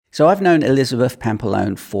So I've known Elizabeth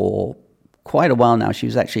Pampalone for quite a while now. She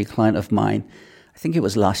was actually a client of mine. I think it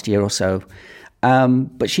was last year or so.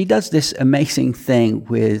 But she does this amazing thing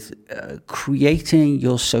with creating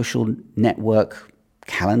your social network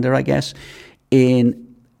calendar, I guess, in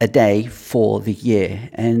a day for the year.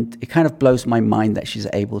 And it kind of blows my mind that she's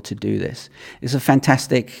able to do this. It's a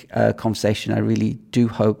fantastic conversation. I really do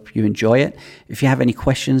hope you enjoy it. If you have any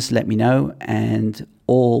questions, let me know. And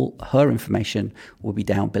all her information will be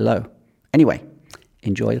down below. Anyway,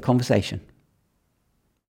 enjoy the conversation.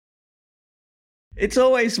 It's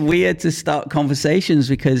always weird to start conversations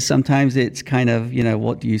because sometimes it's kind of,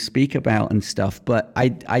 what do you speak about and stuff. But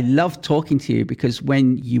I love talking to you because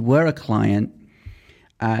when you were a client,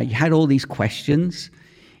 you had all these questions,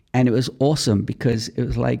 and it was awesome because it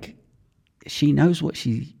was like she knows what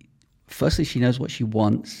she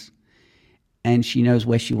wants, and she knows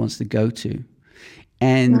where she wants to go to.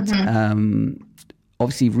 And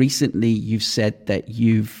obviously recently you've said that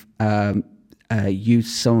you've used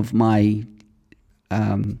some of my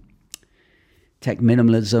tech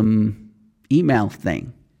minimalism email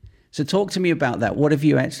thing. So talk to me about that. What have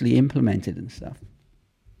you actually implemented and stuff?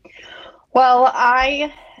 Well,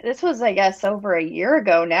 this was, I guess, over a year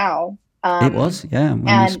ago now. It was, yeah,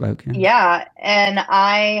 when we spoke. Yeah, and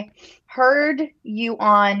I heard you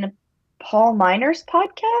on Paul Miner's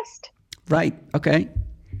podcast. Right, okay.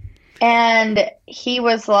 And he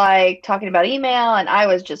was like talking about email, and I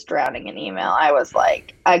was just drowning in email. I was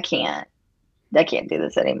like, I can't do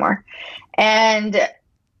this anymore. And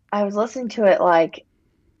I was listening to it like,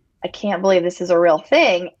 I can't believe this is a real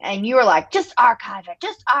thing. And you were like, just archive it.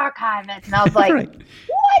 And I was like, right.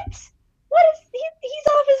 What is he's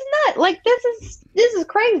off his nut. Like, this is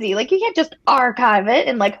crazy. Like, you can't just archive it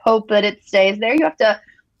and like hope that it stays there. You have to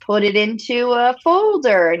put it into a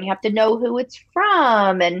folder, and you have to know who it's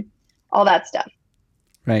from and all that stuff.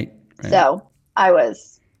 Right. So I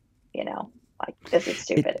was, like, this is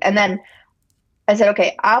stupid. And then I said,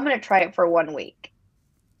 okay, I'm going to try it for 1 week.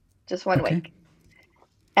 Just one week.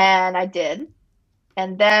 And I did.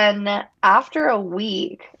 And then after a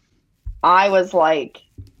week, I was like,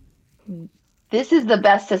 this is the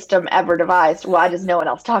best system ever devised. Why does no one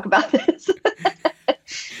else talk about this?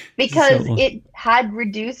 Because it had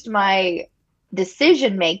reduced my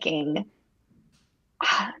decision making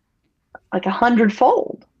like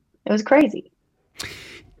 100-fold. It was crazy.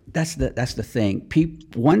 That's the thing.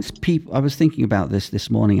 I was thinking about this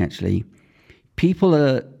morning, actually. People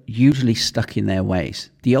are usually stuck in their ways.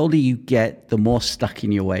 The older you get, the more stuck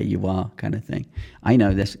in your way you are, kind of thing. I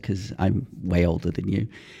know this because I'm way older than you.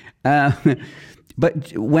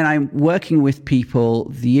 But when I'm working with people,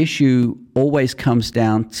 the issue always comes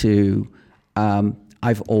down to,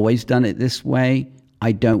 I've always done it this way.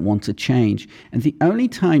 I don't want to change. And the only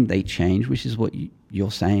time they change, which is what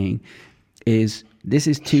you're saying, is this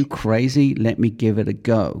is too crazy. Let me give it a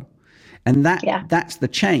go. And that's the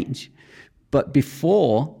change. But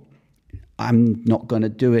before, I'm not going to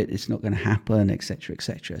do it. It's not going to happen, et cetera, et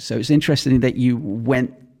cetera. So it's interesting that you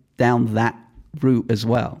went down that route as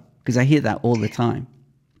well, because I hear that all the time.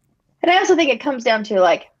 And I also think it comes down to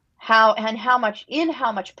like how much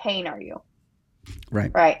pain are you?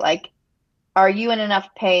 Right. Like, are you in enough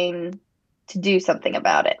pain to do something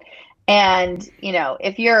about it? And,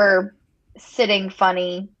 if you're sitting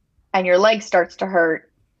funny and your leg starts to hurt,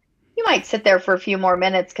 you might sit there for a few more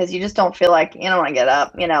minutes because you just don't feel like you don't want to get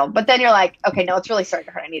up, but then you're like, okay, no, it's really starting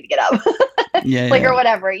to hurt. I need to get up. Or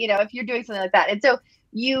whatever, if you're doing something like that. And so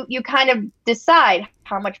you kind of decide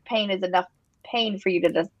how much pain is enough pain for you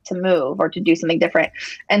to move or to do something different.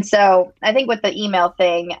 And so I think with the email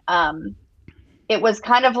thing, it was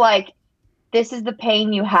kind of like, this is the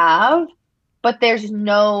pain you have, but there's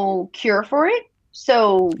no cure for it.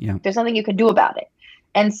 So there's nothing you can do about it.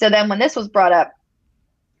 And so then when this was brought up,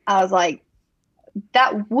 I was like,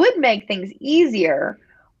 that would make things easier,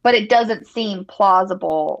 but it doesn't seem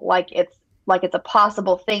plausible, like it's a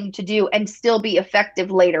possible thing to do and still be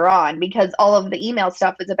effective later on, because all of the email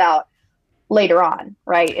stuff is about later on,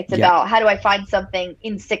 right? It's about, how do I find something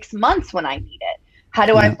in 6 months when I need it? How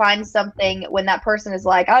do I find something when that person is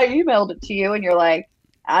like, I emailed it to you, and you're like,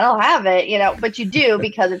 I don't have it, but you do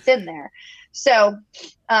because it's in there. So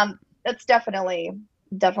that's definitely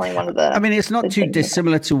one of the. I mean, it's not too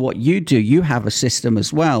dissimilar to what you do. You have a system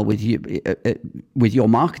as well with your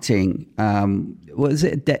marketing. Was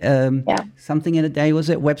it something in a day? Was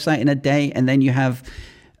it website in a day? And then you have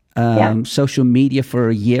social media for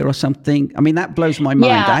a year or something. I mean, that blows my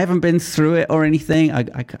mind. I haven't been through it or anything.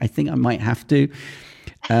 I think I might have to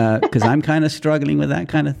because I'm kind of struggling with that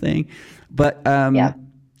kind of thing. But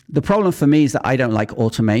the problem for me is that I don't like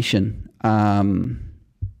automation.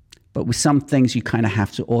 But with some things you kind of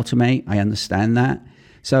have to automate. I understand that.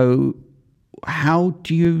 So how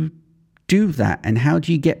do you do that? And how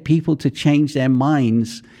do you get people to change their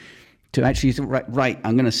minds to actually say, right,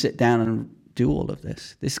 I'm going to sit down and do all of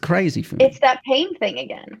this? This is crazy for me. It's that pain thing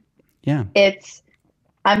again. Yeah.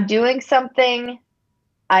 I'm doing something.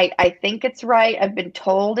 I think it's right. I've been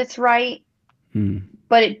told it's right,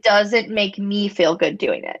 but it doesn't make me feel good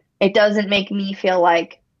doing it. It doesn't make me feel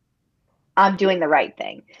like I'm doing the right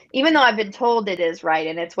thing, even though I've been told it is right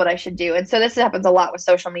and it's what I should do. And so this happens a lot with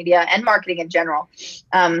social media and marketing in general.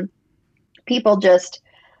 People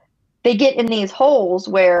they get in these holes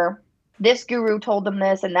where this guru told them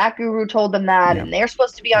this and that guru told them that, and they're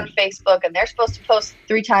supposed to be on Facebook and they're supposed to post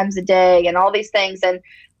 3 times a day and all these things. And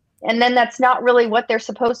then that's not really what they're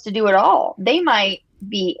supposed to do at all. They might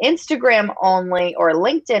be Instagram only or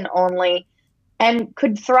LinkedIn only and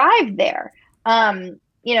could thrive there. And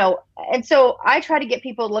so I try to get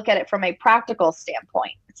people to look at it from a practical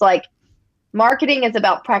standpoint. It's like marketing is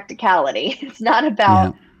about practicality. It's not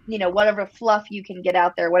about, whatever fluff you can get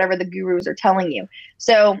out there, whatever the gurus are telling you.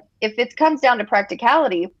 So if it comes down to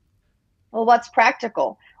practicality, well, what's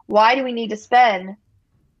practical? Why do we need to spend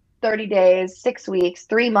 30 days, 6 weeks,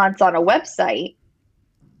 3 months on a website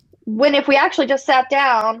when if we actually just sat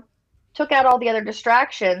down, took out all the other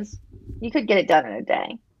distractions, you could get it done in a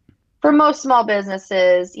day? For most small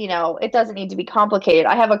businesses, it doesn't need to be complicated.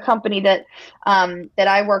 I have a company that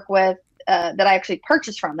I work with, that I actually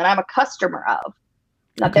purchased from, that I'm a customer of.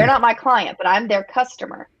 Now, they're not my client, but I'm their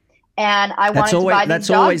customer. And I wanted to buy That's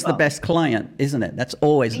always the best client, isn't it? That's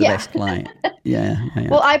always the best client. Yeah.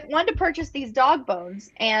 Well, I wanted to purchase these dog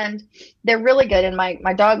bones, and they're really good, and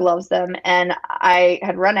my dog loves them. And I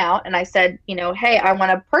had run out, and I said, hey, I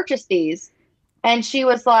want to purchase these. And she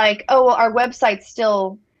was like, oh, well, our website's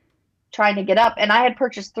still trying to get up. And I had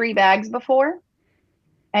purchased 3 bags before,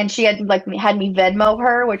 and she had had me Venmo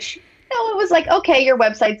her, which it was like, okay, your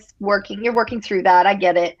website's working, you're working through that, I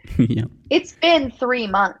get it. Yeah. It's been 3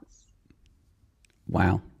 months.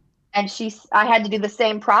 Wow. And I had to do the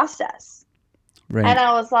same process. Right. And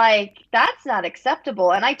I was like, that's not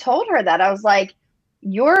acceptable. And I told her that. I was like,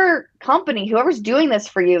 your company, whoever's doing this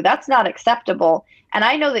for you, that's not acceptable. And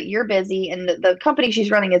I know that you're busy, and the company she's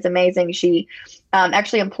running is amazing. She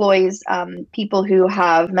actually employs people who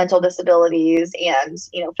have mental disabilities and,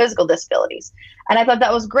 physical disabilities. And I thought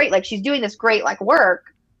that was great. Like, she's doing this great, work,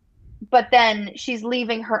 but then she's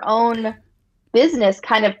leaving her own business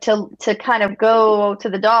kind of to kind of go to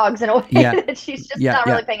the dogs in a way that she's just not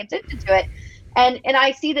really paying attention to it. And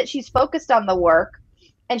I see that she's focused on the work,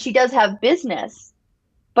 and she does have business.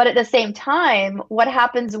 But at the same time, what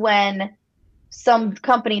happens when some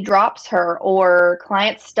company drops her or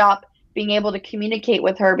clients stop being able to communicate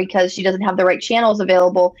with her because she doesn't have the right channels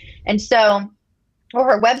available? And so, or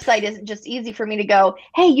her website isn't just easy for me to go,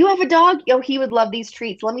 hey, you have a dog? Oh, he would love these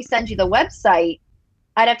treats. Let me send you the website.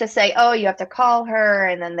 I'd have to say, oh, you have to call her.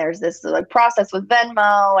 And then there's this process with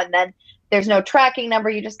Venmo, and then there's no tracking number.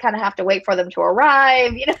 You just kind of have to wait for them to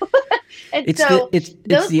arrive, And it's so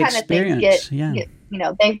those the kind experience. Of things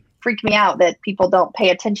they freak me out that people don't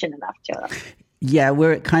pay attention enough to them. Yeah,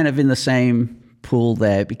 we're kind of in the same pool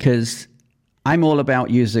there, because I'm all about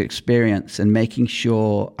user experience and making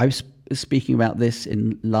sure. I was speaking about this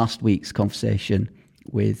in last week's conversation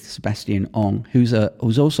with Sebastian Ong, who's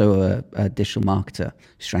also a digital marketer,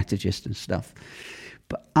 strategist and stuff.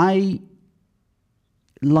 But I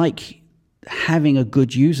like having a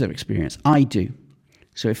good user experience. I do.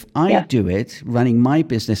 So if I do it, running my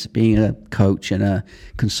business, being a coach and a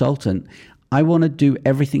consultant, I want to do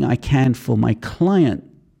everything I can for my client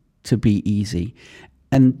to be easy.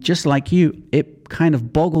 And just like you, it kind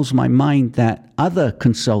of boggles my mind that other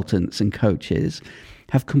consultants and coaches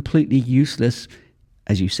have completely useless,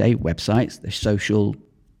 as you say, websites, their social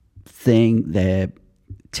thing, their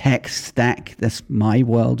tech stack. That's my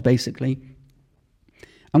world, basically.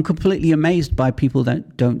 I'm completely amazed by people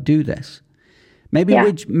that don't do this.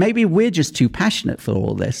 Maybe we're just too passionate for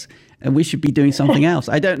all this, and we should be doing something else.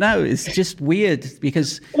 I don't know. It's just weird,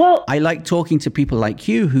 because I like talking to people like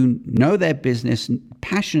you who know their business,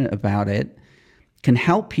 passionate about it, can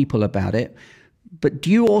help people about it. But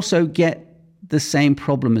do you also get the same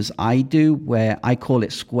problem as I do, where I call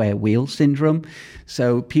it square wheel syndrome?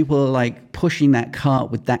 So people are like pushing that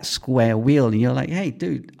cart with that square wheel, and you're like, hey,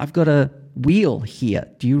 dude, I've got a wheel here.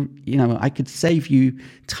 Do I could save you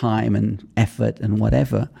time and effort and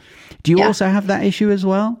whatever. Do you also have that issue as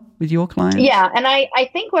well with your clients? Yeah. And I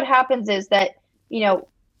think what happens is that,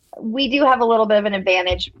 we do have a little bit of an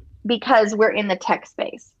advantage because we're in the tech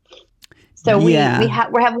space. So we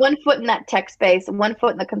have one foot in that tech space and one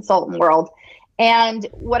foot in the consultant world. And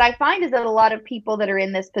what I find is that a lot of people that are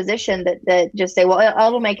in this position that just say, well,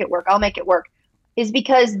 I'll make it work, I'll make it work, is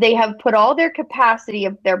because they have put all their capacity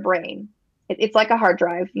of their brain. It's like a hard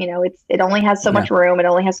drive, it only has so much room, it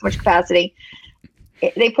only has so much capacity.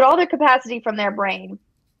 They put all their capacity from their brain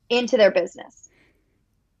into their business.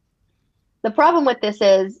 The problem with this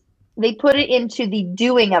is they put it into the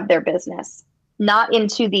doing of their business, not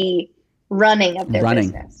into the running of their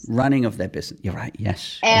business. Running of their business. You're right.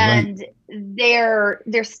 Yes. And right.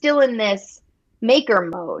 They're still in this maker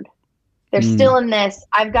mode. They're still in this,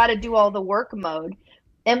 I've got to do all the work mode.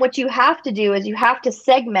 And what you have to do is you have to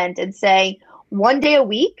segment and say, one day a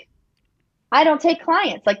week, I don't take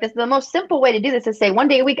clients. Like, this, the most simple way to do this is say, one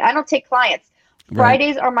day a week, I don't take clients.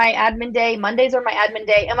 Fridays are my admin day. Mondays are my admin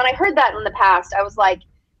day. And when I heard that in the past, I was like,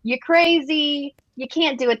 you're crazy. You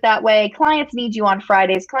can't do it that way. Clients need you on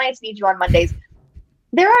Fridays. Clients need you on Mondays.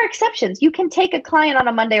 There are exceptions. You can take a client on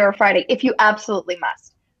a Monday or a Friday if you absolutely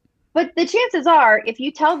must. But the chances are, if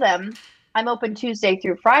you tell them I'm open Tuesday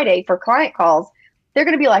through Friday for client calls, they're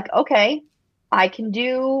going to be like, okay, I can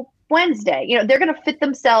do Wednesday. They're going to fit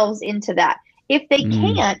themselves into that. If they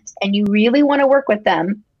can't, and you really want to work with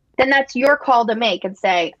them, then that's your call to make and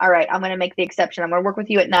say, all right, I'm going to make the exception. I'm going to work with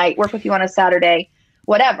you at night, work with you on a Saturday,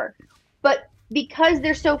 whatever. But because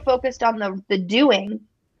they're so focused on the doing,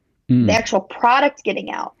 the actual product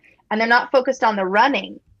getting out, and they're not focused on the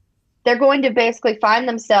running, they're going to basically find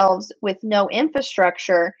themselves with no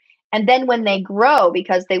infrastructure. And then when they grow,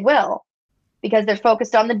 because they will, because they're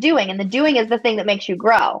focused on the doing, and the doing is the thing that makes you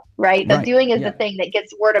grow, right? The doing is the thing that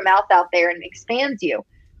gets word of mouth out there and expands you.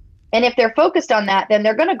 And if they're focused on that, then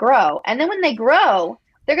they're going to grow. And then when they grow,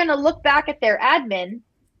 they're going to look back at their admin,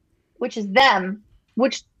 which is them,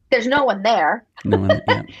 which there's no one there. And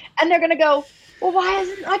they're going to go, well,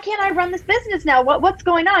 why can't I run this business now? What's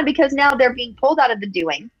going on? Because now they're being pulled out of the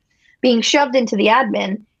doing, being shoved into the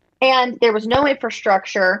admin, and there was no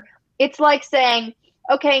infrastructure. It's like saying,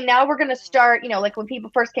 okay, now we're going to start, like when people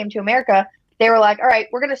first came to America, they were like, all right,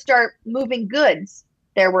 we're going to start moving goods.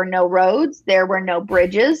 There were no roads. There were no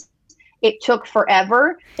bridges. It took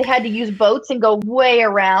forever. They had to use boats and go way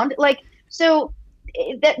around.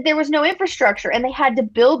 There was no infrastructure, and they had to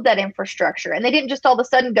build that infrastructure. And they didn't just all of a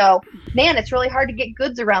sudden go, man, it's really hard to get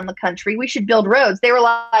goods around the country. We should build roads. They were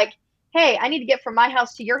like, hey, I need to get from my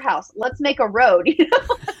house to your house. Let's make a road.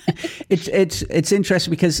 It's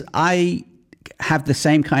interesting because I have the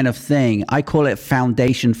same kind of thing. I call it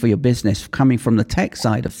foundation for your business, coming from the tech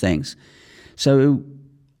side of things. So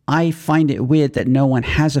I find it weird that no one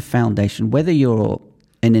has a foundation, whether you're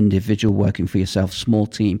an individual working for yourself, small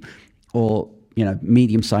team, or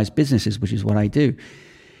medium-sized businesses, which is what I do.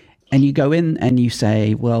 And you go in and you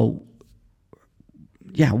say, well,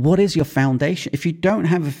 yeah, what is your foundation? If you don't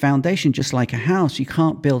have a foundation, just like a house, you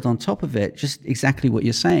can't build on top of it. Just exactly what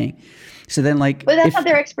you're saying. So then, but that's not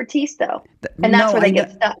their expertise, though, and that's where they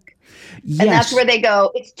get stuck. Yes. And that's where they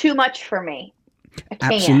go, it's too much for me. I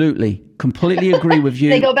can't. Absolutely, completely agree with you.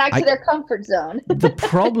 They go back to their comfort zone. The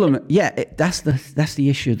problem, that's the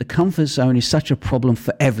issue. The comfort zone is such a problem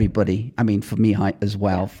for everybody. I mean, for me as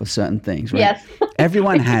well, for certain things, right? Yes.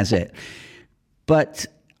 Everyone has it, but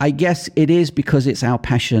I guess it is because it's our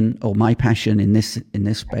passion, or my passion in this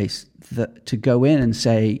space, that to go in and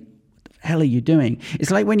say, what the hell are you doing?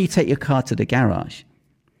 It's like when you take your car to the garage.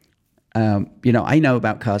 I know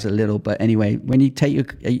about cars a little, but anyway, when I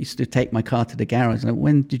used to take my car to the garage, like,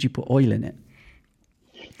 when did you put oil in it?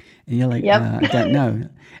 And you're like, I don't know.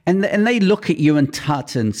 And they look at you and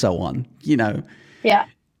tut and so on, Yeah.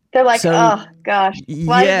 They're like, oh gosh,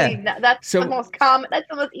 that's the most common, that's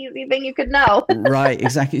the most easy thing you could know. Right,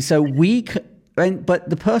 exactly. So but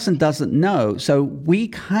the person doesn't know. So we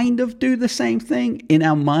kind of do the same thing in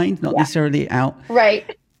our mind, not necessarily out.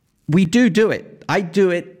 Right. We do it. I do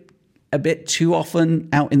it a bit too often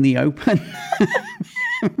out in the open,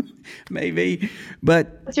 maybe,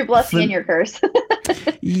 but what's your blessing and your curse?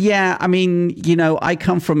 Yeah. I mean, I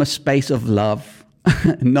come from a space of love,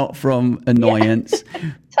 not from annoyance.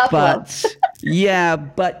 Tough but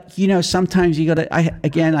love. But sometimes you gotta,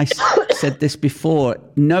 I said this before,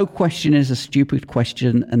 no question is a stupid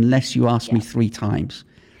question unless you ask me 3 times.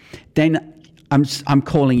 Then I'm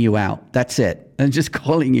calling you out. That's it. I'm just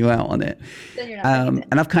calling you out on it. Then you're not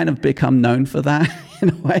and I've kind of become known for that in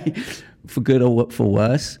a way, for good or for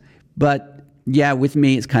worse. But yeah, with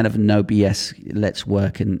me, it's kind of no BS. Let's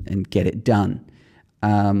work and get it done.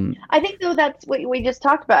 I think though that's what we just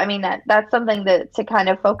talked about. I mean, that's something that to kind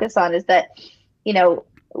of focus on is that,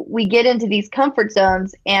 we get into these comfort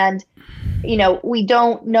zones and, we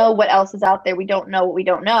don't know what else is out there. We don't know what we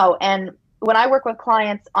don't know. And when I work with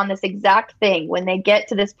clients on this exact thing, when they get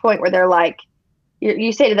to this point where they're like,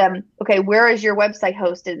 you say to them, okay, where is your website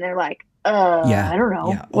hosted? And they're like, Yeah. I don't know.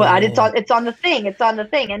 Yeah. Well, Oh, it's on the thing. It's on the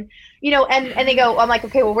thing. And, and they go, I'm like,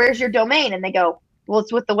 okay, well, where's your domain? And they go, well,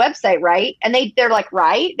 it's with the website, right? And they're like,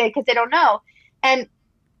 right? Because they don't know. And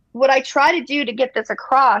what I try to do to get this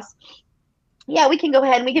across, yeah, we can go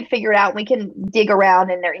ahead and we can figure it out. We can dig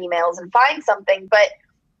around in their emails and find something. But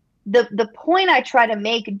the point I try to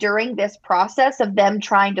make during this process of them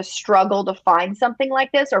trying to struggle to find something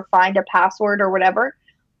like this or find a password or whatever,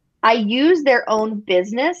 I use their own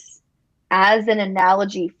business as an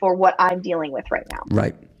analogy for what I'm dealing with right now.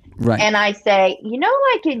 right. Right. And I say,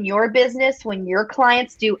 like in your business, when your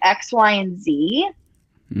clients do X, Y, and Z,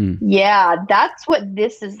 yeah, that's what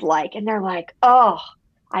this is like. And they're like, oh,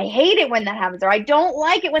 I hate it when that happens, or I don't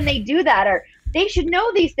like it when they do that, or they should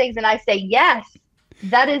know these things. And I say, yes,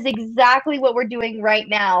 that is exactly what we're doing right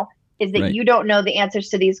now, is that Right. you don't know the answers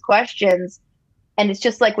to these questions. And it's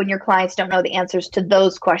just like when your clients don't know the answers to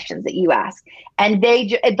those questions that you ask. And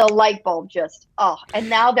the light bulb just, and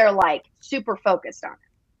now they're like super focused on it.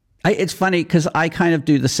 It's funny because I kind of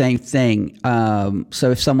do the same thing.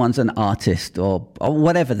 So if someone's an artist or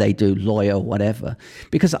whatever they do, lawyer, whatever,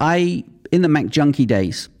 because in the Mac Junkie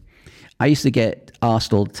days, I used to get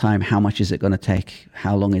asked all the time, how much is it going to take?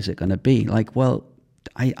 How long is it going to be? Like, well,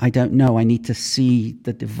 I don't know. I need to see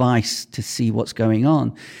the device to see what's going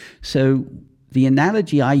on. So the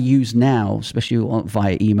analogy I use now, especially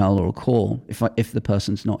via email or a call, if the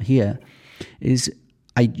person's not here, is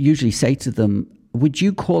I usually say to them, would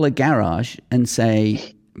you call a garage and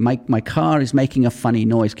say, my car is making a funny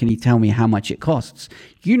noise. Can you tell me how much it costs?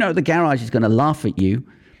 The garage is going to laugh at you,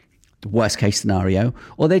 the worst case scenario,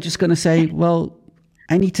 or they're just going to say, well,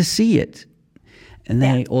 I need to see it. And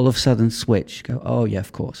they all of a sudden switch, go, oh, yeah,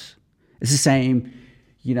 of course. It's the same,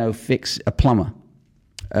 fix a plumber.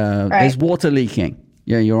 Right. There's water leaking.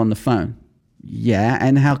 Yeah, you're on the phone. Yeah,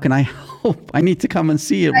 and how can I help? I need to come and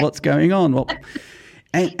see it. Right. What's going on?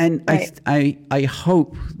 And right. I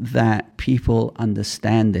hope that people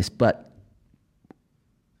understand this, but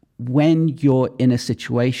when you're in a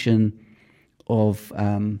situation of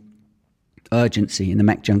urgency, in the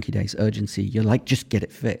Mac Junkie days, urgency, you're like, just get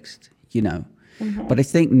it fixed, Mm-hmm. But I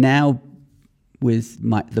think now with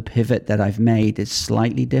the pivot that I've made, it's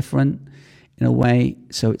slightly different in a way,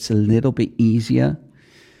 so it's a little bit easier.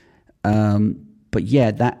 But yeah,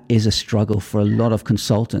 that is a struggle for a lot of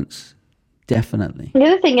consultants. Definitely. The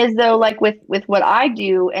other thing is, though, like with what I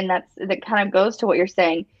do, and that kind of goes to what you're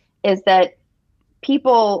saying, is that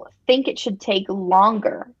people think it should take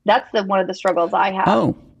longer. That's one of the struggles I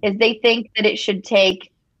have. Is they think that it should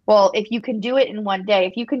take, well, if you can do it in one day,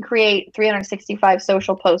 if you can create 365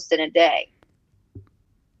 social posts in a day.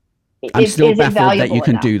 I'm still baffled that you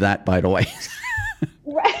can do that, by the way.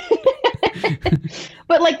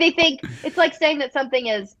 But like they think it's like saying that something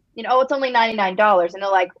is, it's only $99, and they're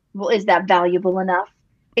like, well, is that valuable enough?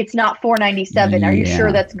 It's not $497. Are you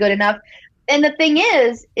sure that's good enough? And the thing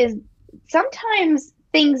is sometimes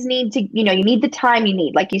things need to, you need the time you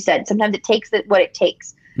need. Like you said, sometimes it takes what it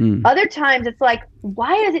takes. Other times it's like,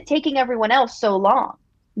 why is it taking everyone else so long?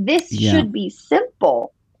 This should be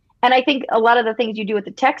simple. And I think a lot of the things you do with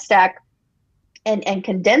the tech stack and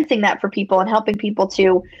condensing that for people and helping people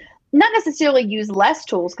to not necessarily use less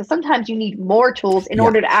tools, because sometimes you need more tools in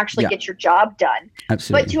order to actually get your job done.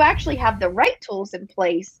 Absolutely. But to actually have the right tools in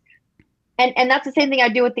place. And that's the same thing I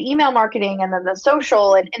do with the email marketing and then the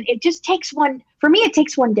social. And it just takes it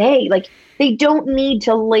takes one day. Like, they don't need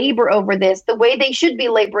to labor over this the way they should be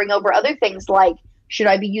laboring over other things like, should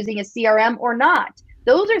I be using a CRM or not?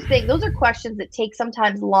 Those are questions that take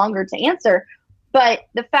sometimes longer to answer. But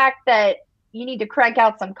the fact that you need to crank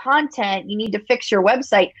out some content, you need to fix your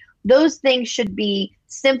website, those things should be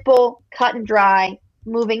simple, cut and dry,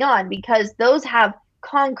 moving on, because those have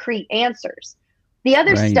concrete answers. The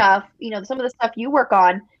other stuff, some of the stuff you work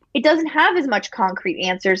on, it doesn't have as much concrete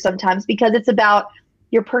answers sometimes, because it's about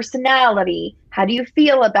your personality. How do you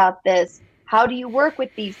feel about this? How do you work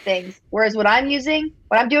with these things? Whereas what I'm doing,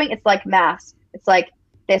 it's like math. It's like,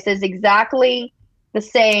 this is exactly the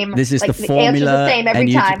same. This is like, the formula. Answer's the same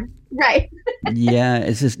every time. Right. Yeah,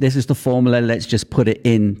 this is the formula. Let's just put it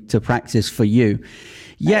into practice for you.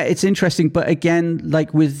 Yeah, it's interesting. But again,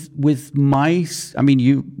 like with we're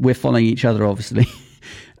following each other, obviously.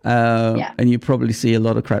 And you probably see a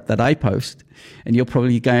lot of crap that I post, and you're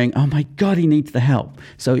probably going, oh my God, he needs the help.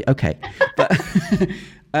 So, okay. But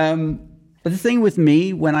the thing with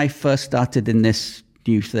me, when I first started in this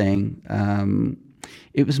new thing,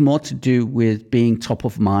 it was more to do with being top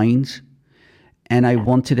of mind. And I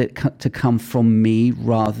wanted it to come from me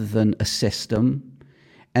rather than a system.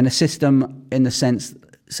 And a system in the sense,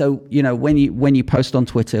 So, when you post on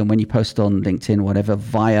Twitter and when you post on LinkedIn, whatever,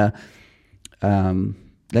 via,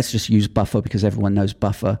 let's just use Buffer because everyone knows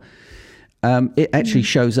Buffer. It actually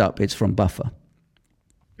shows up. It's from Buffer.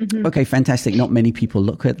 Mm-hmm. Okay, fantastic. Not many people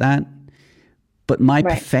look at that. But my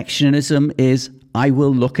perfectionism is I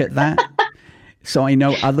will look at that. So I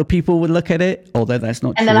know other people would look at it, although that's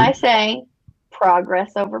not true. And then I say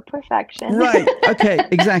progress over perfection. Right. Okay,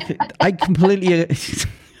 exactly. I completely...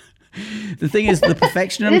 The thing is, the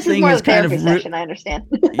perfectionism thing is kind of... session, I understand.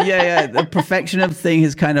 Yeah. The perfectionism thing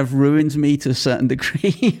has kind of ruined me to a certain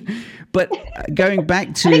degree. But going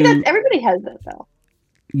back to... I think everybody has that, though.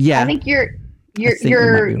 Yeah. I think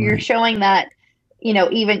you're showing that,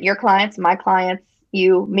 even your clients, my clients,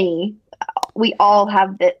 you, me, we all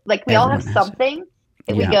have that. Like we all have something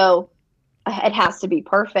that we go, it has to be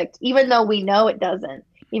perfect, even though we know it doesn't,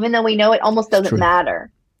 even though we know it almost doesn't matter.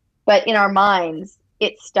 But in our minds,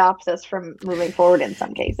 it stops us from moving forward in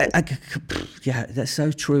some cases. Yeah, that's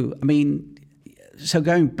so true. I mean, so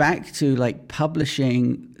going back to like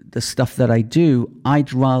publishing the stuff that I do,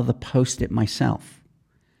 I'd rather post it myself.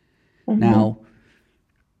 Mm-hmm. Now,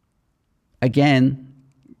 again,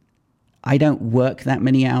 I don't work that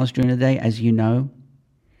many hours during the day, as you know.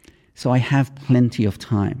 So I have plenty of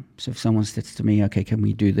time. So if someone says to me, okay, can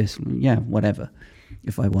we do this? Yeah, whatever,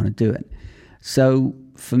 if I want to do it. So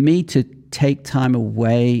for me to take time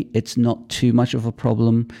away, it's not too much of a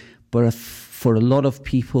problem. But for a lot of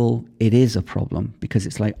people, it is a problem because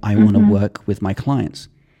it's like, I want to work with my clients.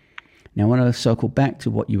 Now, I want to circle back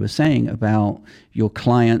to what you were saying about your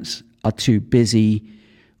clients are too busy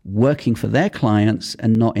working for their clients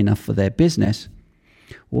and not enough for their business.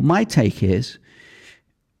 Well, my take is,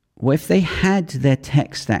 well, if they had their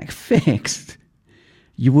tech stack fixed,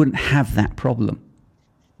 you wouldn't have that problem,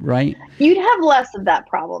 right? You'd have less of that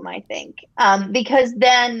problem, I think, because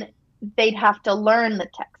then they'd have to learn the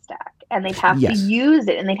tech stack and they'd have to use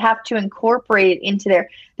it and they'd have to incorporate it into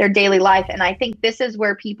their daily life. And I think this is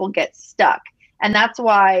where people get stuck. And that's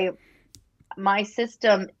why my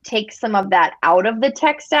system takes some of that out of the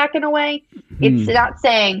tech stack in a way. It's not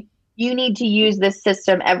saying you need to use this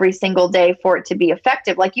system every single day for it to be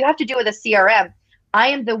effective. Like you have to do with a CRM. I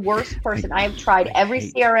am the worst person. I have tried every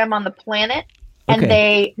CRM on the planet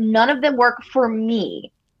and none of them work for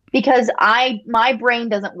me because my brain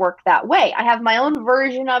doesn't work that way. I have my own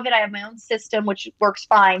version of it. I have my own system, which works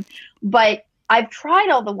fine, but I've tried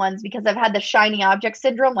all the ones because I've had the shiny object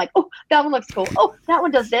syndrome. Like, oh, that one looks cool. Oh, that one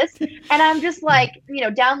does this. And I'm just like,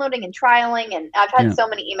 downloading and trialing. And I've had so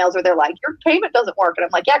many emails where they're like, your payment doesn't work. And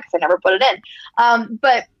I'm like, yeah, because I never put it in.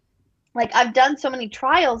 But like, I've done so many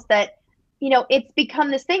trials that, it's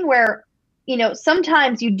become this thing where,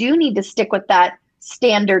 sometimes you do need to stick with that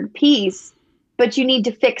standard piece, but you need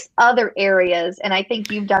to fix other areas. And I think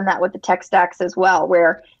you've done that with the tech stacks as well,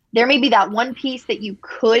 where there may be that one piece that you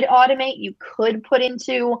could automate, you could put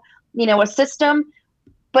into, a system,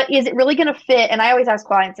 but is it really going to fit? And I always ask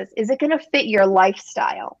clients this, is it going to fit your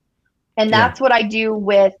lifestyle? And that's what I do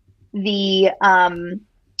with the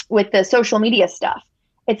social media stuff.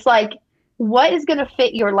 It's like, what is going to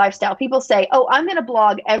fit your lifestyle? People say, oh, I'm going to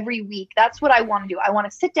blog every week. That's what I want to do. I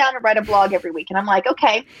want to sit down and write a blog every week. And I'm like,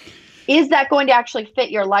 okay, is that going to actually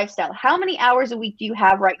fit your lifestyle? How many hours a week do you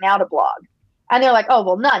have right now to blog? And they're like, oh,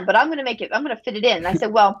 well, none, but I'm going to fit it in. And I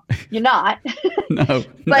said, well, you're not.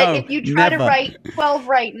 But if you try to write 12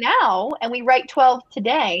 right now and we write 12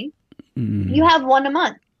 today, you have one a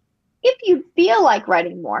month. If you feel like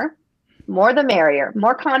writing more the merrier,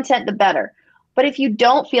 more content, the better. But if you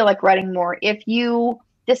don't feel like writing more, if you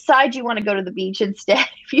decide you want to go to the beach instead,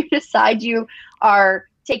 if you decide you are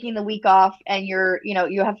taking the week off and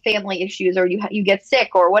you have family issues or you get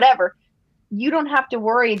sick or whatever, you don't have to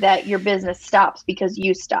worry that your business stops because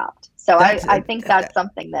you stopped. So I think that's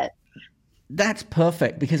something that's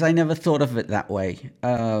perfect because I never thought of it that way.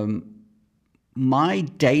 My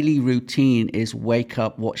daily routine is wake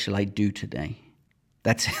up. What shall I do today?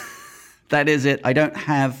 That is it. I don't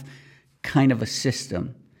have kind of a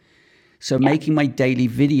system. So making my daily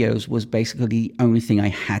videos was basically the only thing I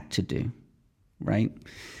had to do. Right.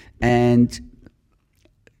 And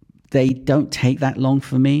they don't take that long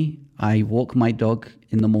for me. I walk my dog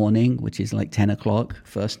in the morning, which is like 10 o'clock,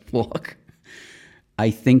 first walk. I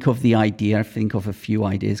think of the idea, I think of a few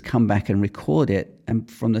ideas, come back and record it. And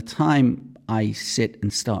from the time I sit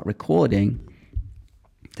and start recording,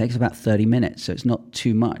 it takes about 30 minutes. So it's not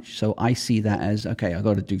too much. So I see that as, okay, I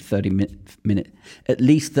got to do 30 minutes, at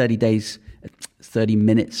least 30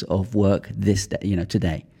 minutes of work this day,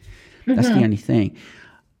 today. That's the only thing.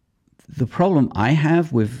 The problem I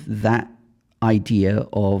have with that idea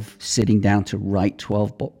of sitting down to write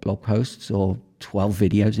 12 blog posts or 12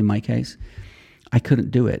 videos in my case. I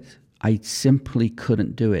couldn't do it. I simply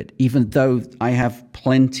couldn't do it, even though I have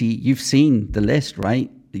plenty. You've seen the list,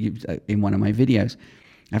 right? In one of my videos.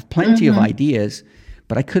 I have plenty of ideas,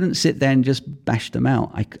 but I couldn't sit there and just bash them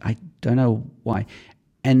out. I don't know why.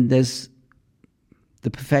 And there's the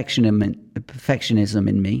perfectionism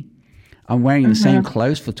in me. I'm wearing the same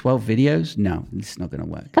clothes for 12 videos. No, it's not going to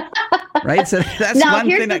work. Right? So that's now, one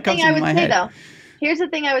thing that comes into my head. Though. Here's the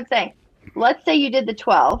thing I would say. Let's say you did the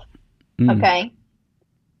 12, okay?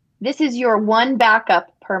 This is your one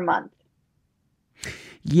backup per month.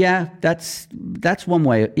 Yeah, that's one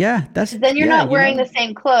way. Yeah, that's. Then you're not wearing the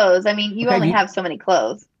same clothes. I mean, you only have so many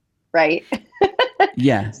clothes, right?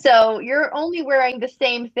 Yeah. So you're only wearing the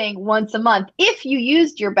same thing once a month if you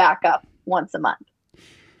used your backup once a month.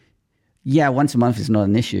 Yeah, once a month is not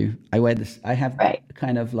an issue. I wear this. I have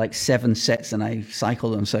kind of like 7 sets, and I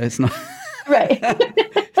cycle them, so it's not right.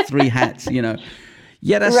 3 hats. Yeah,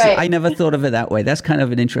 that's. Right. I never thought of it that way. That's kind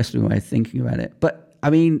of an interesting way of thinking about it. But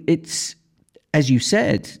I mean, it's, as you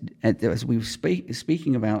said, as we were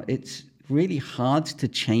speaking about, it's really hard to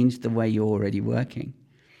change the way you're already working.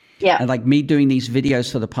 Yeah. And like me doing these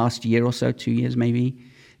videos for the past year or so, 2 years maybe,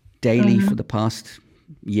 daily for the past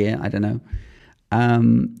year, I don't know.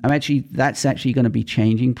 That's actually going to be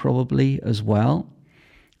changing probably as well.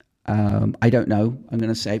 I don't know, I'm going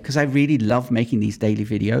to say, because I really love making these daily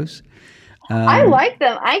videos. I like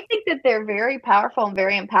them. I think that they're very powerful and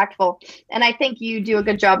very impactful. And I think you do a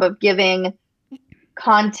good job of giving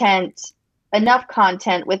enough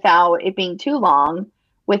content without it being too long,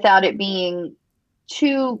 without it being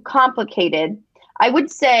too complicated. I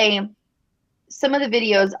would say some of the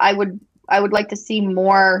videos I would like to see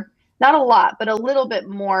more, not a lot, but a little bit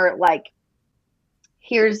more like,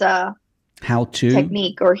 here's a how-to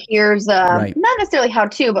technique, or here's not necessarily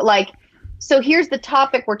how-to, but like, so here's the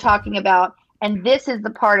topic we're talking about, and this is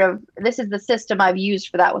the system I've used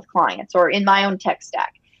for that with clients or in my own tech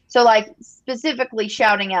stack. So like specifically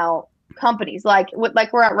shouting out companies, like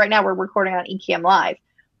we're at right now, we're recording on Ecamm Live.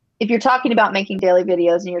 If you're talking about making daily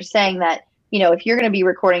videos and you're saying that, if you're going to be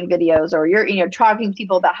recording videos, or you're talking to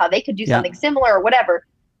people about how they could do something similar or whatever,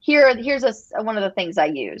 here's one of the things I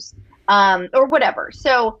use, or whatever.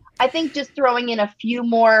 So I think just throwing in a few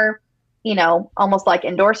more, almost like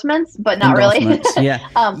endorsements, but not really. Yeah.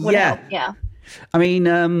 Help. Yeah. I mean,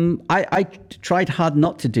 I tried hard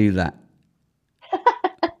not to do that.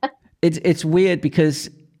 It's weird because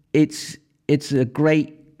it's a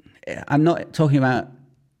great, I'm not talking about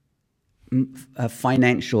a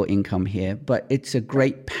financial income here, but it's a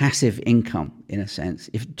great passive income in a sense,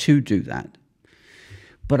 to do that.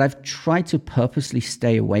 But I've tried to purposely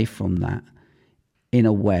stay away from that in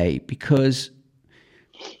a way, because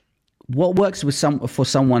what works for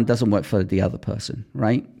someone doesn't work for the other person,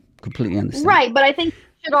 right? Completely understand. Right, but I think you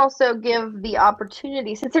should also give the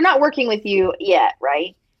opportunity, since they're not working with you yet,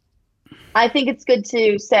 right? I think it's good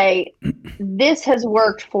to say, this has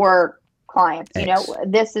worked for clients,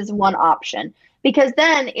 this is one option. Because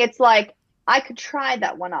then it's like, I could try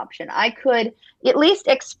that one option. I could at least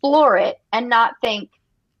explore it and not think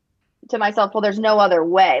to myself, well, there's no other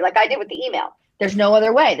way. Like I did with the email. There's no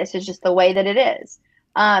other way. This is just the way that it is.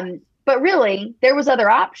 But really, there was other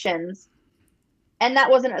options. And that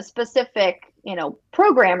wasn't a specific,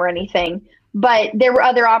 program or anything. But there were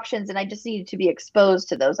other options, and I just needed to be exposed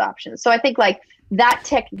to those options. So I think like that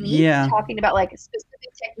technique, talking about like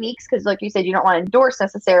specific techniques, because like you said, you don't want to endorse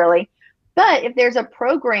necessarily. But if there's a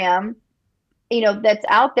program, that's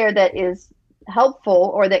out there that is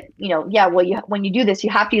helpful, or that, when you do this, you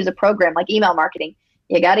have to use a program like email marketing.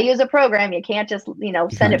 You got to use a program. You can't just,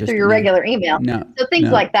 send it through your regular email. No, so things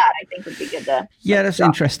like that, I think would be good to. Yeah, that's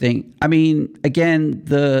interesting. I mean, again,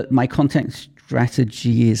 my content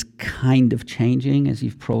strategy is kind of changing, as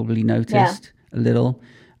you've probably noticed a little.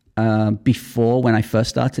 Before, when I first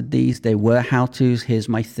started these, they were how-tos. Here's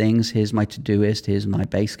my things. Here's my to-doist. Here's my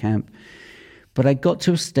Basecamp. But I got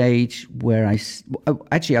to a stage where I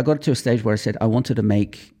said I wanted to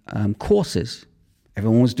make courses.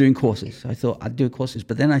 Everyone was doing courses. So I thought I'd do courses.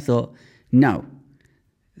 But then I thought, no,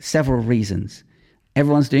 several reasons.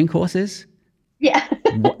 Everyone's doing courses. Yeah.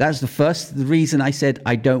 That's the first reason I said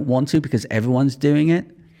I don't want to, because everyone's doing it.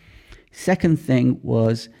 Second thing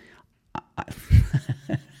was, I've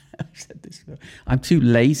said this, I'm too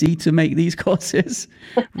lazy to make these courses,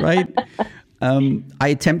 right? I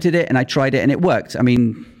attempted it and I tried it and it worked. I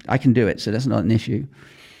mean, I can do it, so that's not an issue.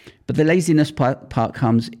 But the laziness part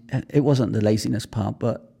comes, it wasn't the laziness part,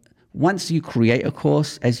 but once you create a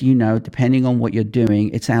course, as you know, depending on what you're doing,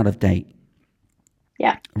 it's out of date.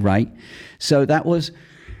 Yeah. Right? So that was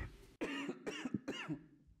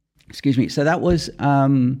Excuse me. So that was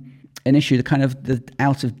an issue, the kind of the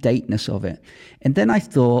out of dateness of it. And then I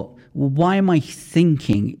thought, well, why am I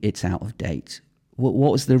thinking it's out of date? What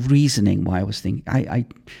was the reasoning why I was thinking? I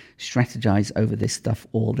strategize over this stuff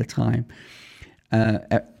all the time,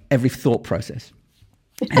 every thought process.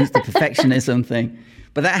 Hence the perfectionism thing.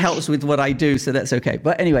 But that helps with what I do, so that's okay.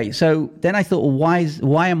 But anyway, so then I thought, well,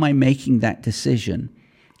 why am I making that decision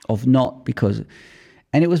of not because...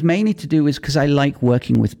 And it was mainly to do with because I like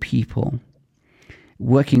working with people,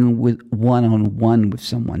 working with one-on-one with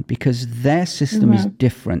someone, because their system is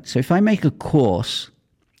different. So if I make a course,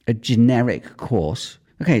 a generic course,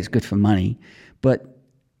 okay, it's good for money, but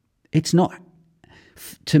it's not,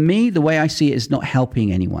 to me, the way I see it is not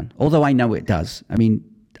helping anyone, although I know it does. I mean,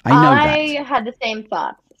 I know that. I had the same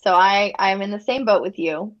thoughts. So I'm in the same boat with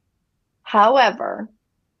you. However,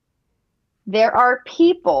 there are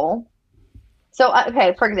people... So,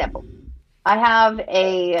 okay, for example,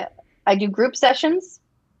 I do group sessions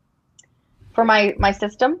for my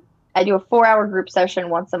system. I do a 4-hour group session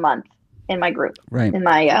once a month in my group, right, in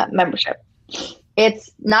my membership.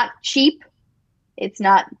 It's not cheap. It's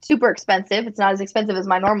not super expensive. It's not as expensive as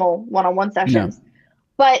my normal one-on-one sessions,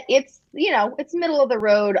 but it's, it's middle of the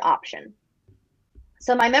road option.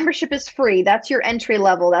 So my membership is free. That's your entry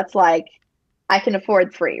level. That's like, I can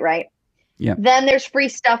afford free, right? Yeah. Then there's free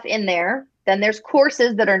stuff in there. Then there's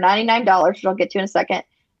courses that are $99, which I'll get to in a second.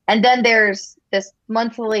 And then there's this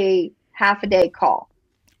monthly half-a-day call.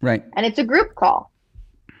 Right. And it's a group call.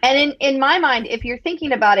 And in my mind, if you're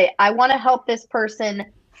thinking about it, I want to help this person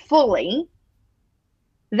fully,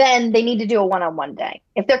 then they need to do a one-on-one day.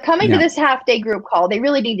 If they're coming to this half-day group call, they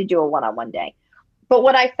really need to do a one-on-one day. But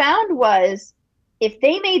what I found was if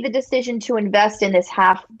they made the decision to invest in this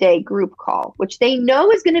half-day group call, which they know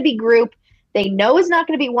is going to be group, they know is not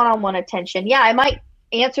going to be one-on-one attention. Yeah, I might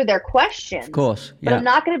answer their questions. Of course. Yeah. But I'm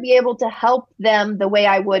not going to be able to help them the way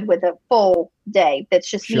I would with a full day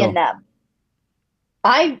that's just me and them.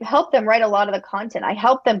 I help them write a lot of the content. I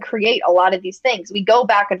help them create a lot of these things. We go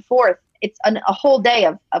back and forth. It's a whole day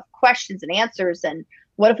of questions and answers and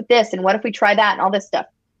what if this and what if we try that and all this stuff.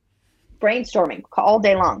 Brainstorming all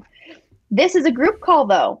day long. This is a group call,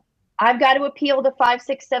 though. I've got to appeal to 5,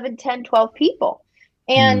 6, 7, 10, 12 people.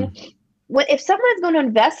 And if someone is going to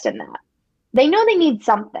invest in that, they know they need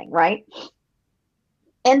something, right?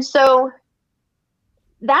 And so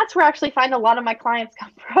that's where I actually find a lot of my clients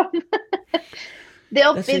come from.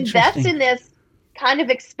 They'll invest in this kind of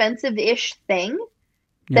expensive-ish thing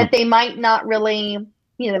that they might not really,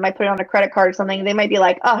 they might put it on a credit card or something. They might be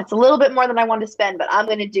like, oh, it's a little bit more than I want to spend, but I'm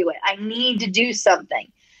going to do it. I need to do something.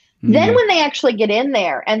 Then when they actually get in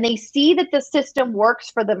there and they see that the system works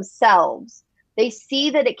for themselves, they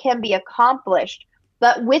see that it can be accomplished,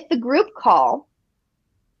 but with the group call,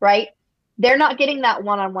 right, they're not getting that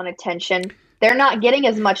one-on-one attention. They're not getting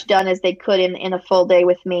as much done as they could in a full day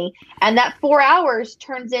with me. And that 4 hours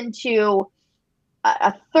turns into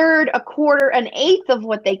a third, a quarter, an eighth of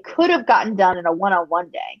what they could have gotten done in a one-on-one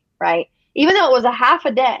day, right? Even though it was a half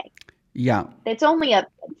a day. Yeah. It's only a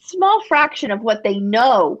small fraction of what they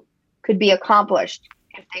know could be accomplished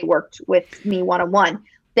if they worked with me one-on-one.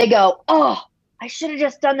 They go, oh, I should have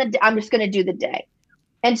just done I'm just going to do the day.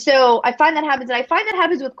 And so I find that happens. And I find that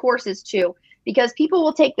happens with courses too, because people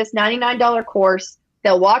will take this $99 course.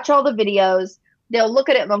 They'll watch all the videos. They'll look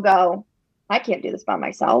at it and they'll go, I can't do this by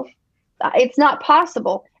myself. It's not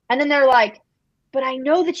possible. And then they're like, but I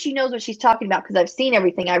know that she knows what she's talking about because I've seen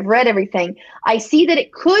everything. I've read everything. I see that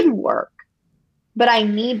it could work, but I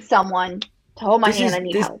need someone to hold my hand. I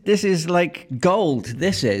need help. This is like gold.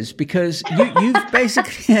 This is because you've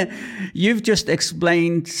basically, you've just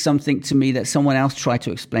explained something to me that someone else tried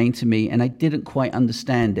to explain to me, and I didn't quite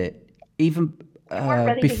understand it. Even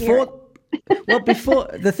before,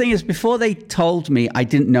 the thing is, before they told me, I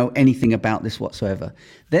didn't know anything about this whatsoever.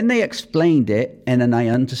 Then they explained it, and then I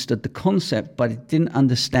understood the concept, but I didn't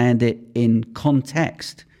understand it in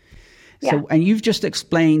context. Yeah. So, and you've just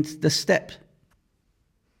explained the steps.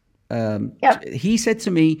 He said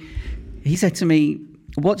to me,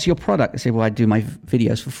 what's your product? I said, well, I do my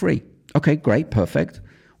videos for free. Okay, great. Perfect.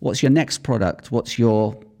 What's your next product? What's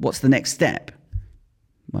the next step?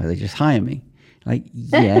 Well, they just hire me. Like,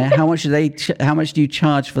 yeah. How much do you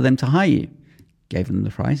charge for them to hire you? Gave them the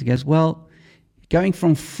price. He goes, well, going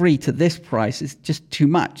from free to this price is just too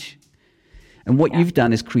much. And what you've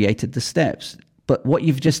done is created the steps. But what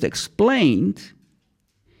you've just explained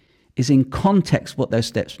is in context what those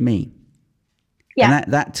steps mean. Yeah.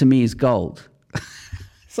 And that to me is gold.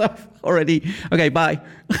 So already, okay, bye.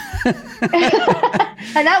 And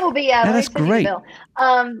that will be, that's great.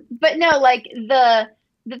 But no, like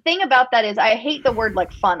the thing about that is I hate the word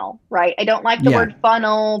like funnel, right? I don't like the Yeah. word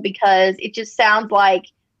funnel because it just sounds like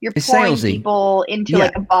you're It's pouring salesy. people into Yeah.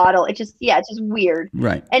 like a bottle. It's just weird.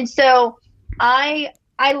 Right. And so I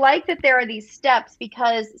like that there are these steps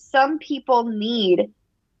because some people need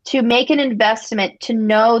to make an investment to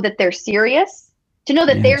know that they're serious, to know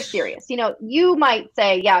that they're Yes. serious. You know, you might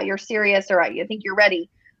say, yeah, you're serious, or I think you're ready,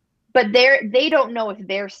 but they don't know if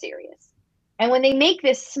they're serious. And when they make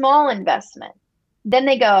this small investment, then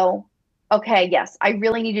they go, okay, yes, I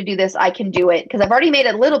really need to do this. I can do it because I've already made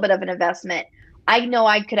a little bit of an investment. I know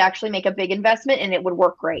I could actually make a big investment and it would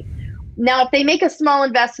work great. Now, if they make a small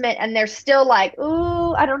investment and they're still like,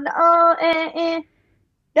 ooh, I don't know,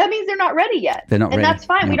 that means they're not ready yet. They're not and ready. That's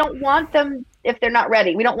fine. No. We don't want them if they're not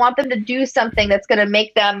ready. We don't want them to do something that's going to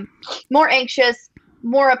make them more anxious,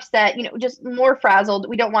 more upset, just more frazzled.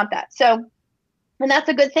 We don't want that. So, and that's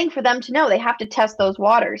a good thing for them to know. They have to test those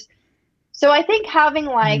waters. So I think having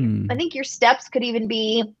I think your steps could even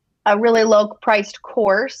be a really low priced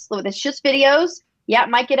course with it's just videos. Yeah, it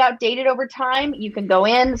might get outdated over time. You can go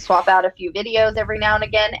in, swap out a few videos every now and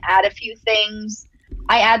again, add a few things.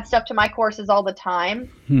 I add stuff to my courses all the time.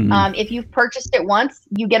 If you've purchased it once,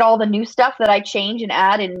 you get all the new stuff that I change and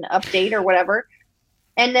add and update or whatever.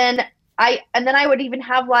 And then I would even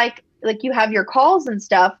have like you have your calls and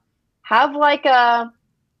stuff. Have like a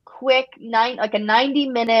quick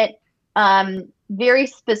 90-minute, very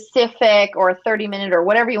specific, or a 30-minute or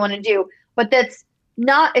whatever you want to do, but that's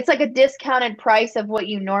not. It's like a discounted price of what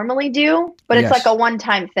you normally do, but it's like a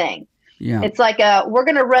one-time thing. Yeah. It's like we're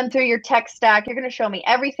going to run through your tech stack. You're going to show me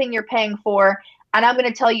everything you're paying for, and I'm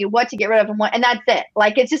going to tell you what to get rid of and that's it.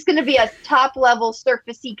 Like, it's just going to be a top level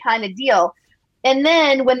surfacey kind of deal. And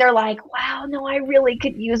then when they're like, wow, no, I really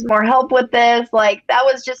could use more help with this. Like, that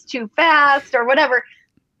was just too fast or whatever.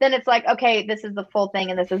 Then it's like, okay, this is the full thing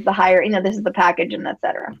and this is the higher, this is the package and et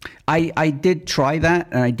cetera. I did try that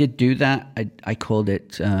and I did do that. I called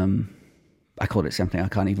it something I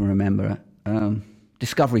can't even remember.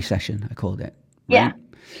 Discovery session, I called it. Right?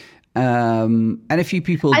 Yeah. And a few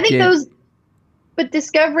people I think but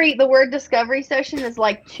the word discovery session is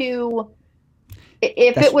like too,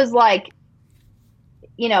 it was like,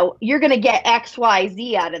 you're going to get X, Y,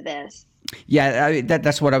 Z out of this. Yeah,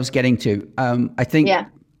 that's what I was getting to. I think,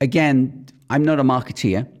 again, I'm not a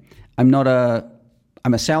marketeer. I'm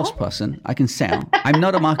a salesperson. I can sell. I'm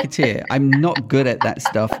not a marketeer. I'm not good at that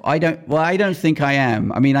stuff. I don't think I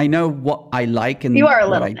am. I mean, I know what I like and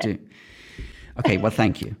what I do. Okay, well,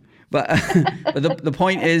 thank you. But the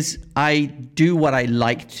point is, I do what I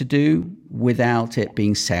like to do without it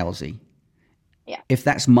being salesy. Yeah. If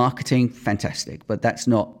that's marketing, fantastic. But that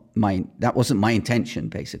wasn't my intention,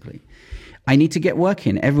 basically. I need to get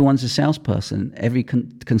working. Everyone's a salesperson. Every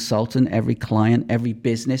consultant, every client, every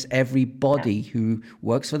business, everybody who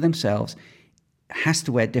works for themselves has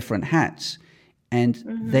to wear different hats. And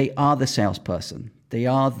they are the salesperson. They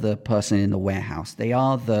are the person in the warehouse. They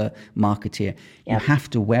are the marketeer. You have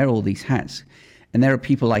to wear all these hats. And there are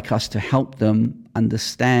people like us to help them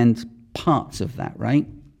understand parts of that, right?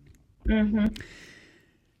 Mm-hmm.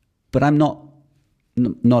 But I'm not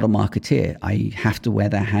a marketeer. I have to wear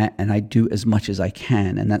that hat and I do as much as I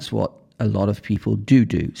can. And that's what a lot of people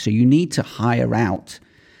do. So you need to hire out.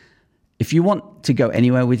 If you want to go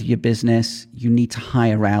anywhere with your business, you need to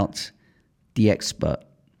hire out the expert.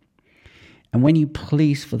 And when you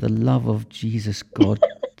please, for the love of Jesus, God,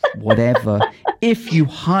 whatever, if you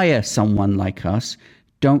hire someone like us,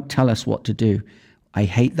 don't tell us what to do. I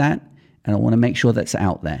hate that. And I want to make sure that's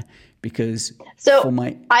out there. Because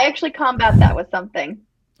I actually combat that with something.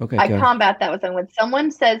 Okay. Combat that with something. When someone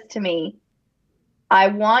says to me, I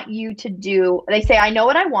want you to do, they say, I know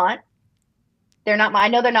what I want. I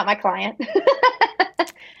know they're not my client.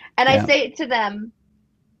 And I say to them,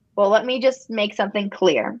 well, let me just make something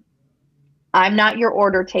clear. I'm not your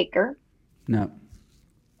order taker. No.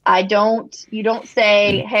 You don't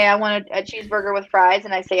say, hey, I want a cheeseburger with fries.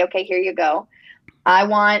 And I say, okay, here you go. I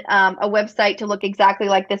want a website to look exactly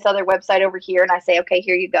like this other website over here. And I say, okay,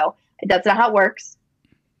 here you go. That's not how it works.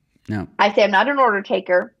 No. I say, I'm not an order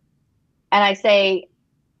taker. And I say,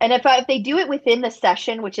 and if they do it within the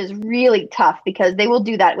session, which is really tough because they will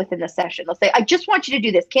do that within the session. They'll say, I just want you to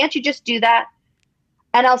do this. Can't you just do that?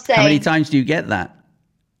 And I'll say, how many times do you get that?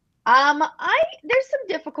 There's some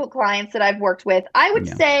difficult clients that I've worked with. I would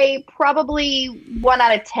say probably 1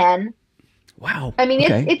 out of 10. Wow. I mean,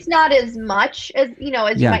 it's not as much as, you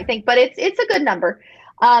might think, but it's a good number.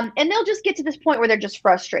 And they'll just get to this point where they're just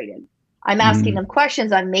frustrated. I'm asking them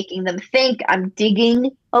questions. I'm making them think. I'm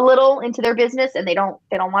digging a little into their business and they don't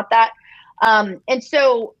want that. And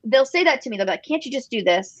so they'll say that to me. They'll be like, can't you just do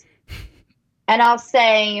this? and I'll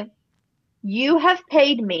say, you have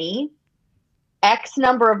paid me X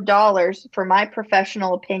number of dollars for my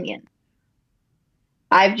professional opinion.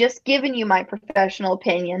 I've just given you my professional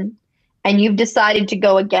opinion, and you've decided to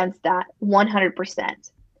go against that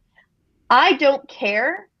 100%. I don't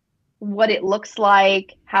care what it looks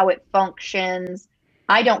like, how it functions.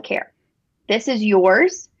 I don't care. This is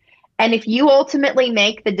yours. And if you ultimately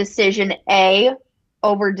make the decision A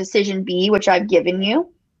over decision B, which I've given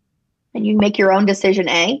you, and you make your own decision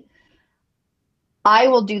A, I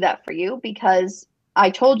will do that for you, because I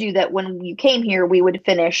told you that when you came here, we would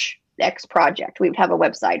finish X project. We would have a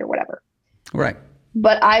website or whatever. Right.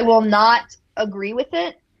 But I will not agree with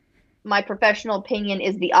it. My professional opinion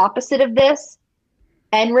is the opposite of this.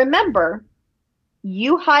 And remember,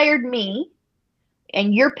 you hired me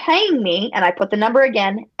and you're paying me, and I put the number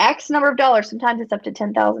again, X number of dollars. Sometimes it's up to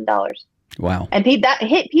 $10,000. Wow. And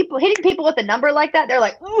hitting people with a number like that, they're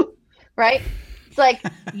like, ooh, right? It's like,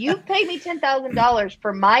 you paid me $10,000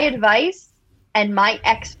 for my advice and my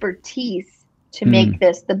expertise to make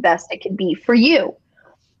this the best it can be for you.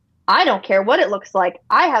 I don't care what it looks like.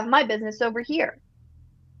 I have my business over here.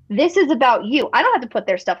 This is about you. I don't have to put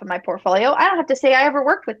their stuff in my portfolio. I don't have to say I ever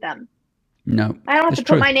worked with them. No. I don't have to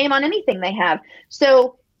put my name on anything they have.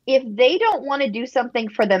 So if they don't want to do something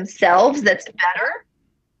for themselves that's better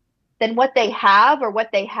than what they have or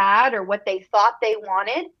what they had or what they thought they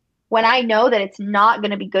wanted, when I know that it's not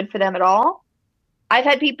going to be good for them at all, I've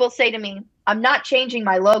had people say to me, I'm not changing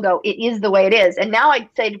my logo. It is the way it is. And now I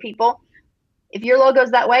say to people, if your logo's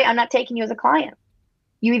that way, I'm not taking you as a client.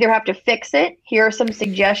 You either have to fix it. Here are some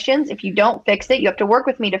suggestions. If you don't fix it, you have to work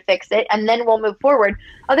with me to fix it, and then we'll move forward.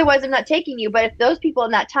 Otherwise, I'm not taking you. But if those people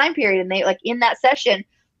in that time period, and they like in that session,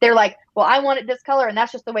 they're like, well, I want it this color, and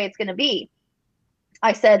that's just the way it's going to be.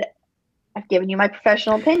 I said, I've given you my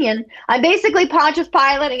professional opinion. I'm basically Pontius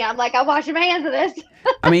Pilating. I'm like, I'll wash my hands of this.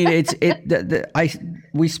 I mean,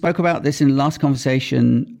 we spoke about this in the last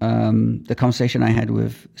conversation, the conversation I had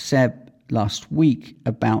with Seb last week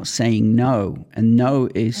about saying no. And no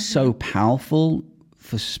is so powerful,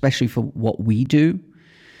 especially for what we do,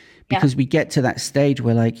 because we get to that stage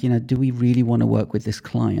where, like, do we really want to work with this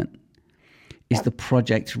client? Is the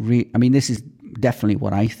project I mean, this is definitely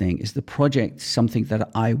what I think. Is the project something that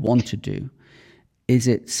I want to do? Is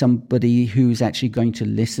it somebody who's actually going to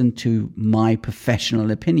listen to my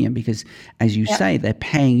professional opinion? Because as you say, they're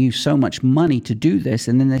paying you so much money to do this.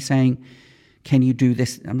 And then they're saying, can you do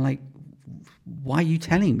this? I'm like, why are you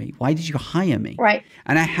telling me? Why did you hire me? Right.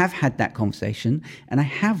 And I have had that conversation, and I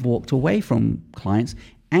have walked away from clients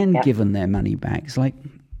and given their money back. It's like,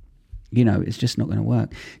 it's just not going to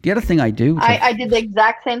work. The other thing I do, I did the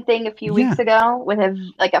exact same thing a few weeks ago with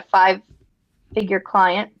a 5-figure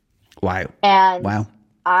client. Wow. And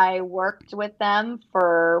I worked with them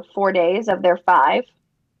for 4 days of their 5.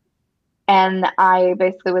 And I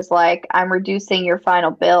basically was like, I'm reducing your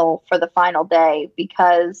final bill for the final day,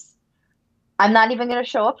 because I'm not even going to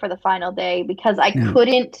show up for the final day, because I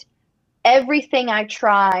couldn't. Everything I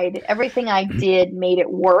tried, everything I did made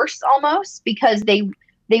it worse almost, because they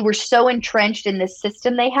were so entrenched in this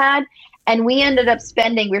system they had. And we ended up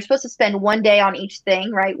we were supposed to spend 1 day on each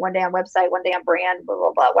thing, right? 1 day on website, 1 day on brand, blah,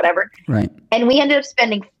 blah, blah, whatever. Right. And we ended up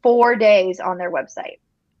spending 4 days on their website.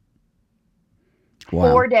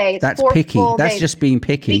 Wow. 4 days. That's 4 picky. That's days. just being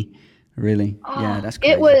picky. Really? Yeah, that's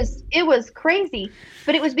crazy. It was crazy.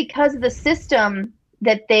 But it was because of the system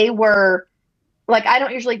that they were, like, I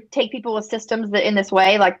don't usually take people with systems that in this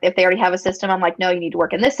way. Like, if they already have a system, I'm like, no, you need to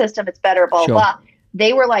work in this system. It's better, blah, blah.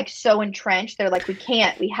 They were like so entrenched. They're like,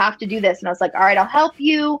 we have to do this. And I was like, all right, I'll help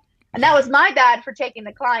you. And that was my bad for taking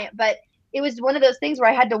the client. But it was one of those things where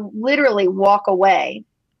I had to literally walk away.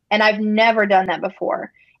 And I've never done that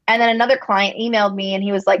before. And then another client emailed me and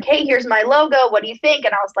he was like, hey, here's my logo. What do you think?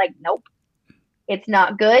 And I was like, nope, it's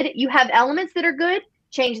not good. You have elements that are good.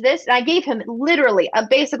 Change this. And I gave him literally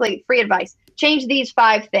basically free advice. Change these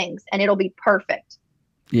 5 things and it'll be perfect.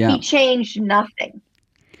 Yeah. He changed nothing.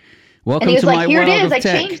 Welcome and he was to like, my here world it is. of I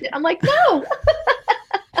tech. changed it. I'm like, no.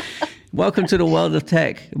 Welcome to the world of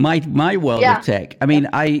tech. My world of tech. I mean,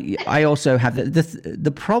 I also have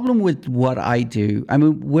the problem with what I do. I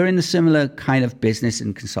mean, we're in a similar kind of business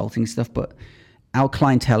and consulting stuff, but our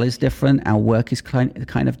clientele is different. Our work is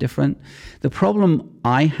kind of different. The problem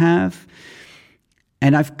I have,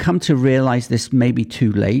 and I've come to realize this maybe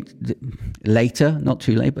later, not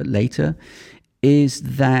too late, but later, is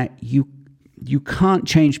that you can't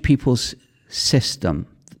change people's system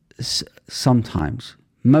sometimes,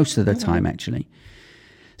 most of the time actually.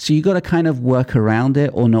 So you got to kind of work around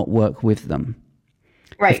it or not work with them.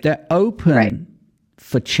 Right. If they're open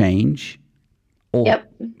for change, or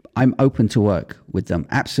I'm open to work with them.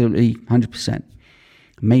 Absolutely, 100%.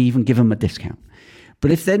 May even give them a discount.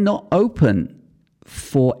 But if they're not open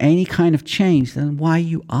for any kind of change, then why are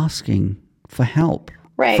you asking for help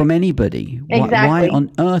from anybody? Exactly. Why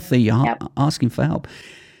on earth are you asking for help?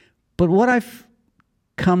 But what I've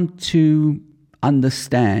come to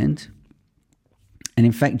understand, and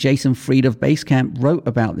in fact, Jason Fried of Basecamp wrote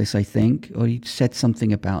about this, I think, or he said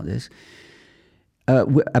something about this,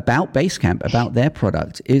 about Basecamp, about their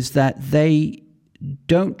product, is that they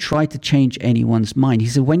don't try to change anyone's mind. He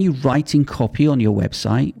said, when you're writing copy on your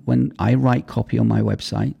website, when I write copy on my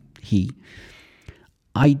website,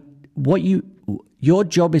 your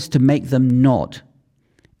job is to make them nod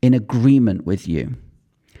in agreement with you,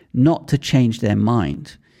 not to change their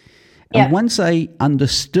mind. And once I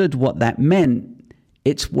understood what that meant,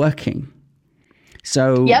 it's working.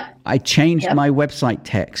 So I changed my website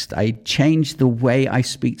text. I changed the way I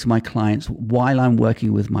speak to my clients while I'm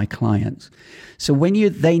working with my clients. So when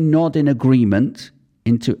they nod in agreement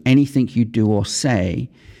into anything you do or say,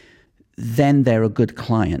 then they're a good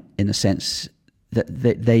client in a sense that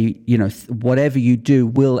they, whatever you do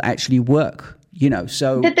will actually work,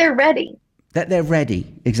 so that they're ready. That they're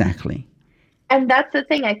ready. Exactly. And that's the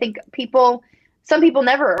thing. I think some people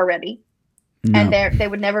never are ready, and they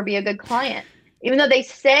would never be a good client. Even though they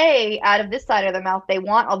say out of this side of their mouth they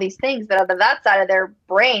want all these things, but out of that side of their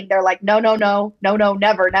brain, they're like, no,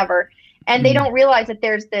 never. And they don't realize that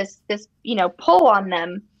there's this pull on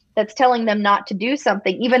them that's telling them not to do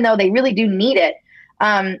something, even though they really do need it.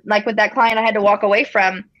 Like with that client I had to walk away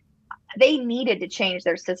from, they needed to change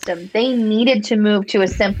their system. They needed to move to a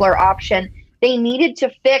simpler option. They needed to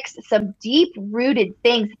fix some deep-rooted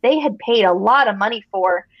things they had paid a lot of money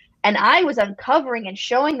for. And I was uncovering and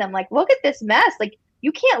showing them, like, look at this mess. Like,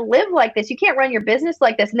 you can't live like this. You can't run your business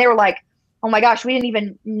like this. And they were like, oh my gosh, we didn't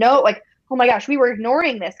even know. Like, oh my gosh, we were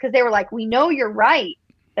ignoring this. Because they were like, we know you're right.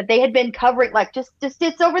 That they had been covering, like, just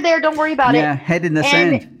it's over there. Don't worry about it. Yeah, head in the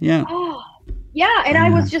sand. Yeah. Oh, yeah. And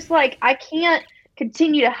I was just like, I can't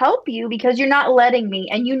continue to help you because you're not letting me.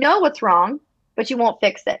 And you know what's wrong, but you won't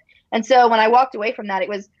fix it. And so when I walked away from that,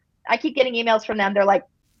 I keep getting emails from them. They're like,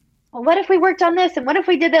 well, what if we worked on this? And what if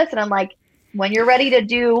we did this? And I'm like, when you're ready to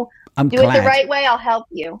do it the right way, I'll help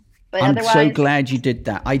you. But I'm so glad you did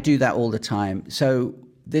that. I do that all the time. So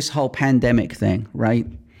this whole pandemic thing, right?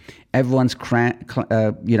 Everyone's,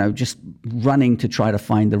 just running to try to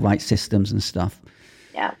find the right systems and stuff.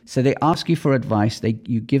 Yeah. So they ask you for advice.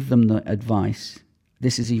 You give them the advice.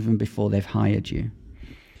 This is even before they've hired you.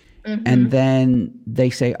 Mm-hmm. And then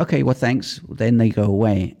they say, okay, well, thanks. Then they go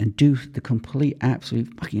away and do the complete,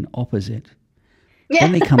 absolute fucking opposite. Yeah.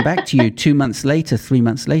 Then they come back to you 2 months later, 3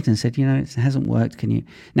 months later and said, it hasn't worked. Can you?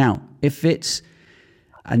 Now, if it's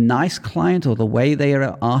a nice client or the way they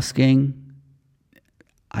are asking,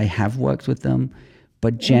 I have worked with them,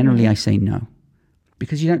 but generally I say no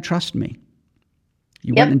because you don't trust me.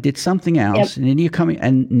 You went and did something else and then you're coming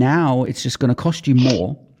and now it's just going to cost you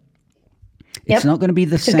more. It's not going to be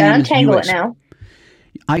the same. Got to untangle it now.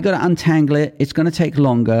 I got to untangle it. It's going to take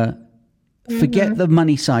longer. Forget the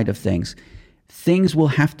money side of things. Things will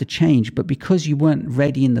have to change, but because you weren't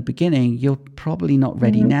ready in the beginning, you're probably not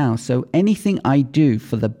ready now. So anything I do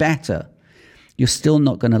for the better, you're still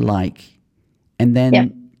not going to like. And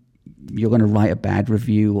then you're going to write a bad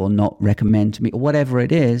review or not recommend to me or whatever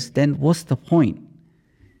it is. Then what's the point?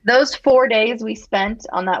 Those 4 days we spent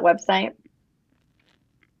on that website,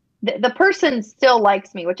 the person still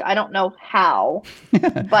likes me, which I don't know how,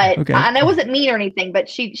 but okay. And I wasn't mean or anything, but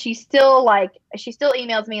she still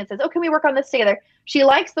emails me and says, oh, can we work on this together? She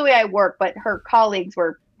likes the way I work, but her colleagues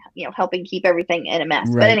were, helping keep everything in a mess.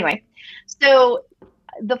 Right. But anyway, so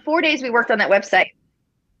the 4 days we worked on that website,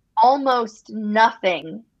 almost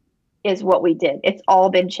nothing is what we did. It's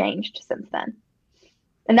all been changed since then.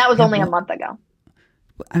 And that was only a month ago.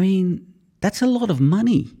 I mean, that's a lot of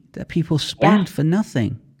money that people spend for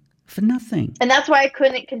nothing. And that's why I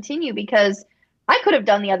couldn't continue because I could have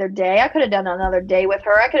done the other day. I could have done another day with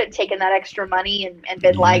her. I could have taken that extra money and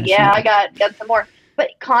been I got some more.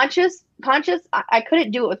 But conscious, I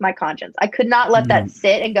couldn't do it with my conscience. I could not let that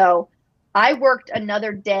sit and go, I worked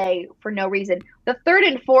another day for no reason. The third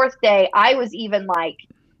and fourth day, I was even like,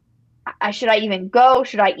 should I even go?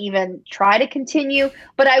 Should I even try to continue?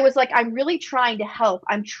 But I was like, I'm really trying to help.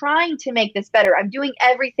 I'm trying to make this better. I'm doing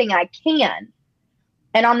everything I can.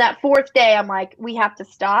 And on that fourth day, I'm like, we have to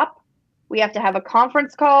stop. We have to have a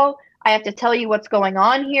conference call. I have to tell you what's going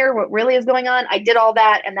on here, what really is going on. I did all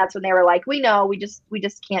that. And that's when they were like, we know, we just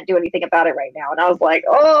can't do anything about it right now. And I was like,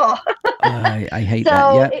 oh, I hate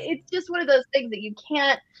that. So it's just one of those things that you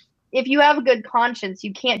can't, if you have a good conscience,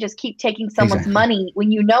 you can't just keep taking someone's Exactly. money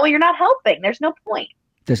when you know you're not helping. There's no point.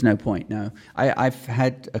 There's no point. No, I've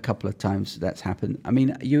had a couple of times that's happened. I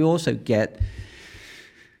mean, you also get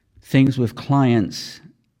things with clients.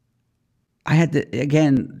 I had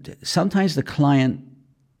again, sometimes the client,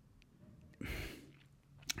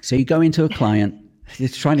 so you go into a client,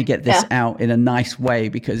 it's trying to get this out in a nice way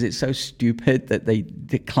because it's so stupid that the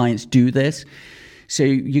clients do this. So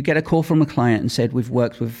you get a call from a client and said, we've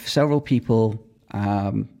worked with several people,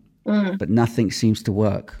 but nothing seems to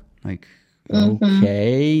work. Like,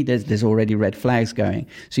 okay, there's already red flags going.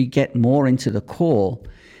 So you get more into the call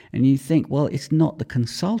and you think, well, it's not the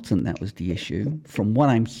consultant that was the issue. From what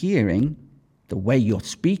I'm hearing, the way you're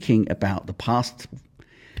speaking about the past,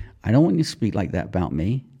 I don't want you to speak like that about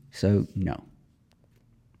me. So no.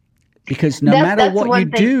 Because no matter what you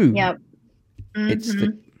do, it's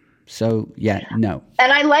no.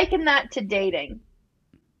 And I liken that to dating.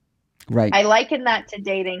 Right. I liken that to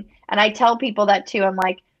dating. And I tell people that too. I'm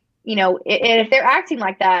like, if they're acting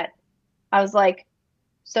like that, I was like,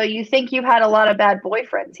 so you think you've had a lot of bad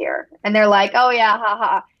boyfriends here? And they're like, oh yeah,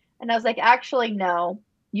 haha. And I was like, actually, no,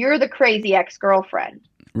 you're the crazy ex-girlfriend.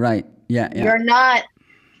 Right. Yeah.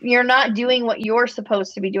 You're not doing what you're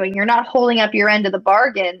supposed to be doing. You're not holding up your end of the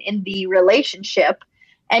bargain in the relationship.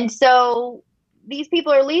 And so these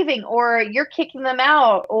people are leaving, or you're kicking them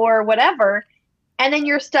out or whatever. And then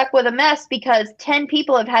you're stuck with a mess because 10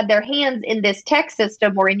 people have had their hands in this tech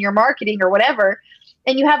system or in your marketing or whatever.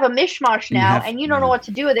 And you have a mishmash now and you don't know what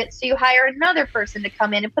to do with it. So you hire another person to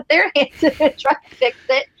come in and put their hands in it, try to fix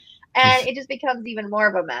it. And it just becomes even more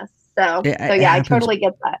of a mess. So I totally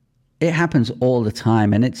get that. It happens all the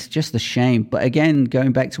time, and it's just a shame. But again,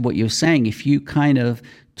 going back to what you were saying, if you kind of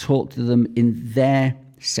talk to them in their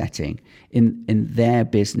setting, in their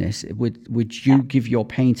business, would you give your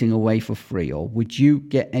painting away for free, or would you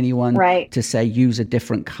get anyone to say use a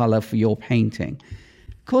different color for your painting?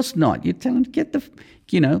 Of course not. You tell them to get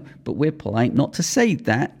but we're polite not to say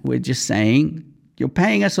that. We're just saying you're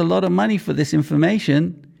paying us a lot of money for this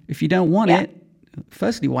information. If you don't want it,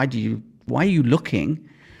 firstly, why are you looking?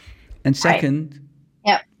 And second,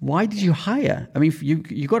 why did you hire? I mean,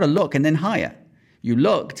 you got to look and then hire. You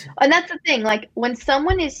looked. And that's the thing. Like when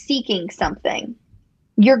someone is seeking something,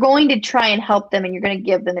 you're going to try and help them and you're going to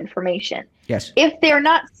give them information. Yes. If they're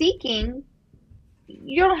not seeking,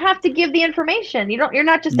 you don't have to give the information. You're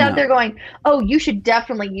not just out there going, oh, you should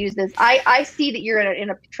definitely use this. I see that you're in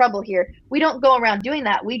a trouble here. We don't go around doing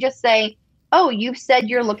that. We just say, oh, you said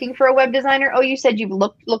you're looking for a web designer. Oh, you said you've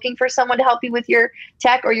looking for someone to help you with your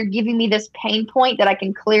tech, or you're giving me this pain point that I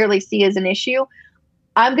can clearly see as an issue.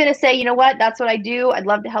 I'm going to say, you know what? That's what I do. I'd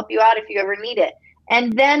love to help you out if you ever need it.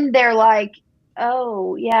 And then they're like,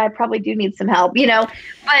 oh, yeah, I probably do need some help,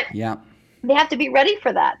 but they have to be ready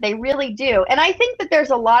for that. They really do. And I think that there's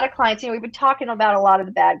a lot of clients, we've been talking about a lot of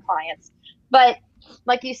the bad clients, but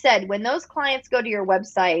like you said, when those clients go to your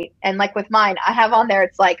website, and like with mine, I have on there,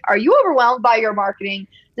 it's like, are you overwhelmed by your marketing?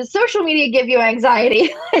 Does social media give you anxiety?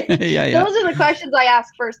 Those are the questions I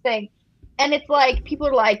ask first thing. And it's like, people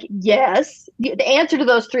are like, yes. The answer to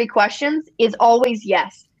those 3 questions is always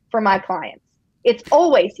yes for my clients. It's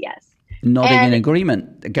always yes. Nodding in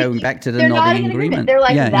agreement. Going back to the nodding in agreement. They're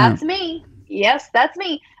like, that's me. Yes, that's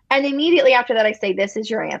me. And immediately after that, I say, this is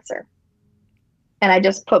your answer. And I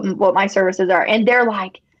just put what my services are. And they're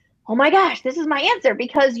like, oh my gosh, this is my answer,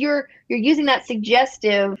 because you're using that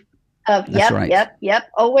suggestive of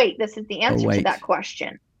yep. Oh wait, this is the answer to that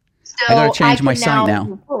question. So I gotta change my site now.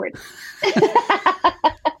 Move forward.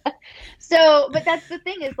 So, but that's the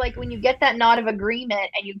thing, is like when you get that nod of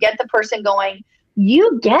agreement and you get the person going,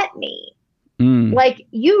 you get me. Like,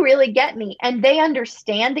 you really get me. And they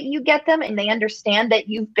understand that you get them, and they understand that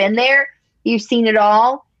you've been there, you've seen it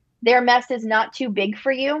all. Their mess is not too big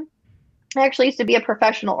for you. I actually used to be a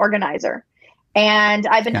professional organizer, and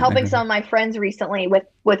I've been helping some of my friends recently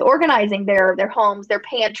with organizing their homes, their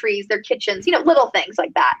pantries, their kitchens, little things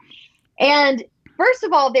like that. And first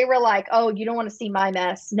of all, they were like, oh, you don't want to see my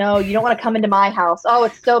mess. No, you don't want to come into my house. Oh,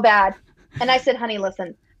 it's so bad. And I said, honey,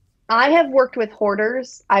 listen, I have worked with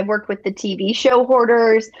hoarders. I've worked with the TV show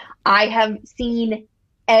Hoarders. I have seen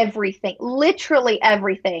everything, literally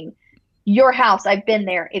everything. Your house, I've been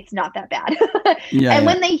there. It's not that bad.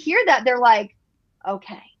 When they hear that, they're like,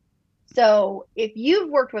 okay. So if you've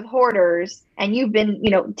worked with hoarders and you've been,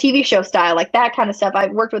 TV show style, like that kind of stuff,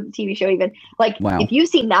 I've worked with the TV show even, like if you've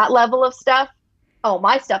seen that level of stuff, oh,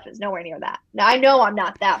 my stuff is nowhere near that. Now I know I'm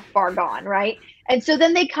not that far gone, right? And so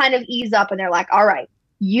then they kind of ease up and they're like, all right,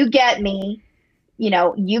 you get me.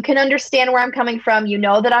 You can understand where I'm coming from. You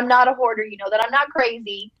know that I'm not a hoarder. You know that I'm not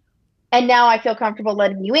crazy. And now I feel comfortable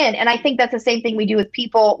letting you in. And I think that's the same thing we do with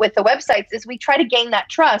people with the websites is we try to gain that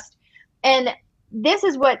trust. And this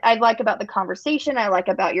is what I like about the conversation. I like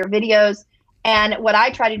about your videos. And what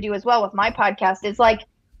I try to do as well with my podcast is like,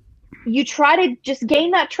 you try to just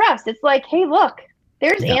gain that trust. It's like, hey, look,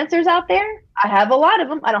 there's answers out there. I have a lot of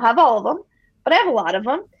them. I don't have all of them, but I have a lot of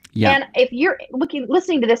them. Yeah. And if you're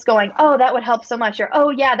listening to this going, oh, that would help so much, or, oh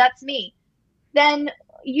yeah, that's me, then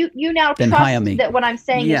you now then trust that what I'm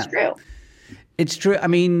saying is true. It's true. I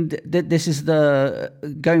mean, this is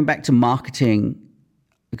going back to marketing,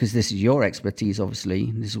 because this is your expertise,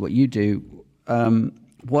 obviously. This is what you do.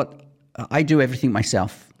 What I do everything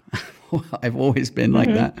myself. I've always been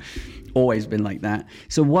like that. Always been like that.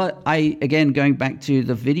 So going back to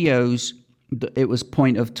the videos, it was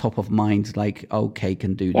point of top of mind, like, okay,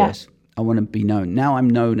 can do this. I want to be known. Now I'm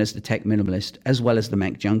known as the tech minimalist as well as the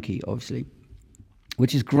Mac junkie, obviously,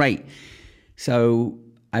 which is great. So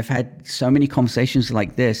I've had so many conversations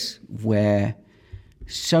like this where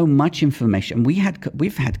so much information.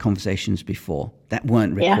 We've had conversations before that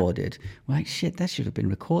weren't recorded. We're like, shit, that should have been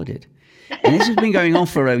recorded. And this has been going on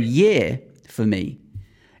for a year for me.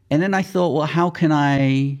 And then I thought, well, how can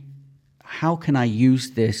I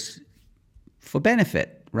use this for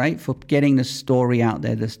benefit, right? For getting the story out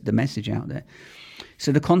there, the message out there.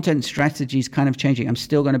 So the content strategy is kind of changing. I'm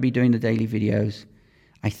still going to be doing the daily videos,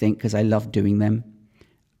 I think, because I love doing them.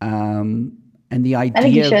 And the idea, I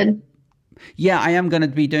think you should. Yeah, I am going to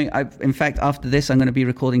be doing. In fact, after this, I'm going to be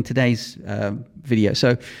recording today's video.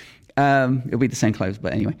 So it'll be the same clothes,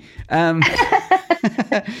 but anyway.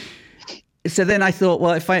 So then I thought,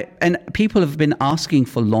 well, and people have been asking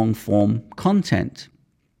for long form content,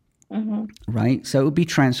 right? So it will be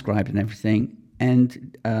transcribed and everything.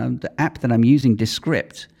 And the app that I'm using,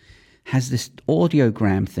 Descript, has this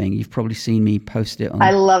audiogram thing. You've probably seen me post it on. I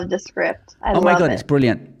love Descript. Oh my God, it's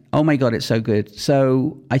brilliant. Oh my God, it's so good.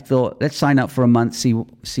 So I thought, let's sign up for a month,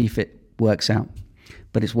 see if it works out.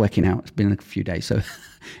 But it's working out. It's been a few days, so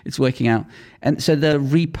it's working out. And so the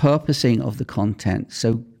repurposing of the content.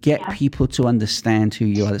 So get people to understand who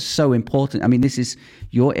you are. That's so important. I mean, this is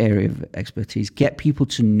your area of expertise. Get people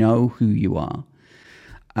to know who you are.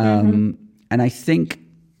 And I think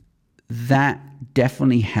that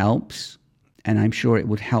definitely helps. And I'm sure it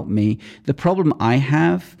would help me. The problem I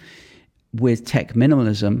have with tech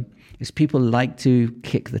minimalism is people like to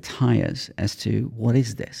kick the tires as to what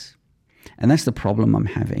is this? And that's the problem I'm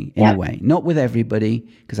having in a way. Not with everybody,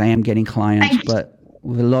 because I am getting clients, but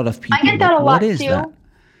with a lot of people. I get that a lot too.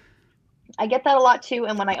 I get that a lot too.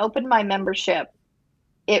 And when I opened my membership,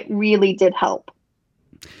 it really did help.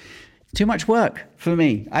 Too much work for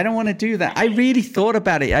me. I don't want to do that. I really thought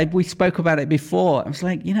about it. We spoke about it before. I was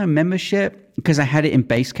like, membership, because I had it in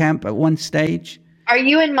Basecamp at one stage. Are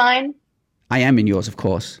you in mine? I am in yours, of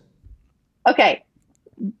course. Okay.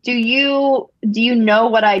 Do you know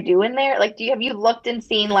what I do in there? Like, have you looked and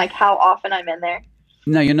seen like how often I'm in there?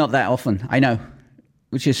 No, you're not that often. I know,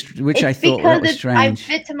 which I thought was strange.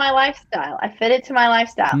 I fit to my lifestyle. I fit it to my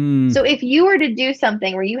lifestyle. So if you were to do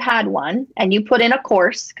something where you had one and you put in a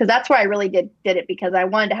course, because that's where I really did it, because I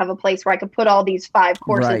wanted to have a place where I could put all these 5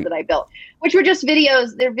 courses that I built, which were just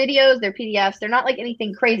videos. They're videos, they're PDFs. They're not like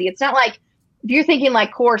anything crazy. It's not like, if you're thinking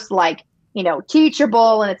like course, like,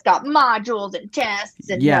 teachable and it's got modules and tests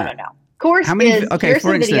and no. Course here's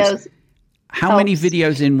some videos. How many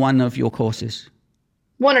videos in one of your courses?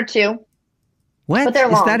 1 or 2. What? But they're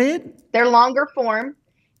long. Is that it? They're longer form.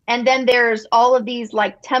 And then there's all of these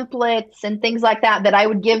like templates and things like that I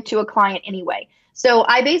would give to a client anyway. So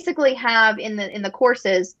I basically have in the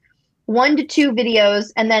courses 1 to 2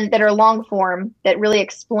 videos, and then that are long form that really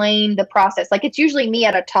explain the process. Like it's usually me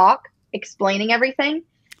at a talk explaining everything.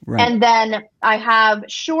 Right. And then I have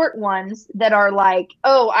short ones that are like,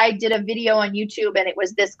 oh, I did a video on YouTube and it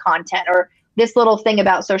was this content, or this little thing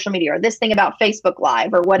about social media, or this thing about Facebook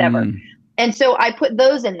Live, or whatever. And so I put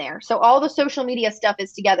those in there. So all the social media stuff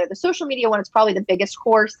is together. The social media one is probably the biggest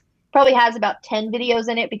course. Probably has about 10 videos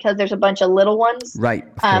in it because there's a bunch of little ones. Right.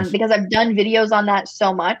 Because I've done videos on that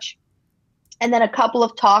so much. And then a couple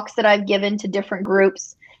of talks that I've given to different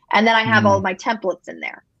groups. And then I have all of my templates in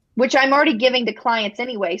there, which I'm already giving to clients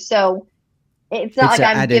anyway. So it's not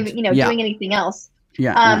like I'm giving, doing anything else.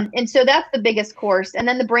 And so that's the biggest course. And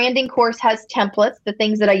then the branding course has templates, the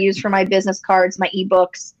things that I use for my business cards, my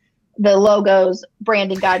ebooks, the logos,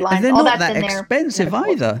 branding guidelines. And they're all not that's that in there. Expensive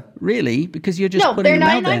either, really, because you're just putting them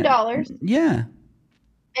out there. No, they're $99. Yeah.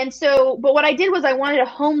 And so, but what I did was I wanted a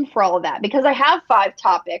home for all of that, because I have 5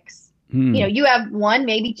 topics. You have 1,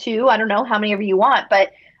 maybe 2. I don't know how many of you want,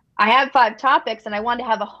 but I have 5 topics, and I wanted to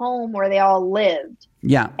have a home where they all lived.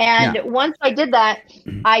 Yeah. And Yeah. once I did that,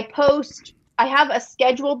 I have a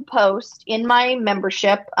scheduled post in my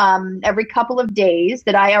membership every couple of days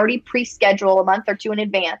that I already pre-schedule a month or two in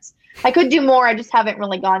advance. I could do more. I just haven't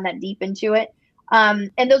really gone that deep into it.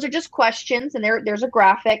 And those are just questions, and there's a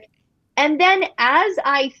graphic. And then as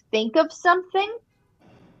I think of something,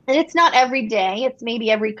 and it's not every day, it's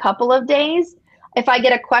maybe every couple of days. If I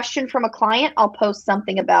get a question from a client, I'll post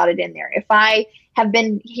something about it in there. If I have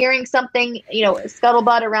been hearing something,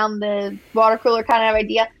 scuttlebutt around the water cooler kind of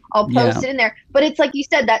idea, I'll post it in there. But it's like you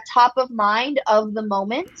said, that top of mind of the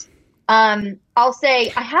moment. I'll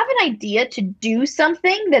say, I have an idea to do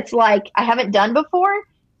something that's like I haven't done before.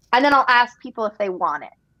 And then I'll ask people if they want it.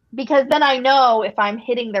 Because then I know if I'm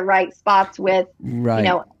hitting the right spots with,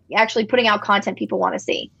 actually putting out content people want to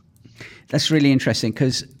see. That's really interesting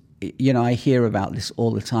because, I hear about this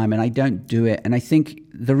all the time and I don't do it. And I think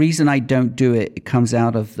the reason I don't do it, it comes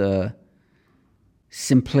out of the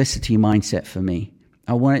simplicity mindset for me.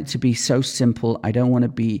 I want it to be so simple. I don't want to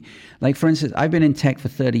be like, for instance, I've been in tech for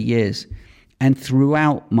 30 years and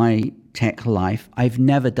throughout my tech life, I've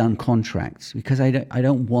never done contracts because I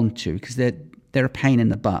don't want to, because they're a pain in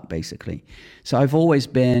the butt, basically. So I've always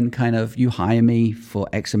been kind of, you hire me for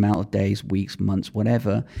X amount of days, weeks, months,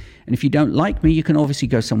 whatever. And if you don't like me, you can obviously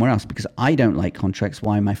go somewhere else because I don't like contracts.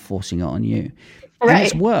 Why am I forcing it on you? Right. And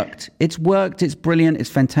it's worked. It's worked. It's brilliant. It's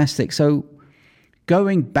fantastic. So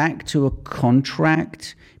going back to a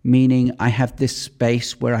contract, meaning I have this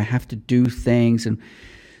space where I have to do things, and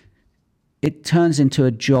it turns into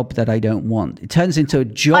a job that I don't want. It turns into a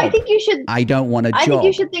job. I don't want a job. I think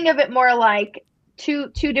you should think of it more like two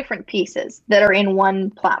different pieces that are in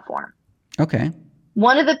one platform. Okay.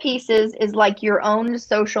 One of the pieces is like your own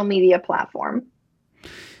social media platform.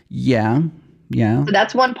 Yeah. Yeah. So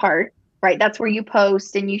that's one part, right? That's where you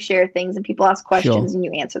post and you share things and people ask questions and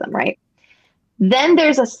you answer them, right? Then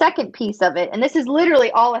there's a second piece of it, and this is literally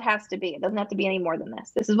all it has to be. It doesn't have to be any more than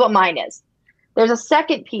this. This is what mine is. There's a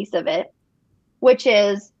second piece of it, which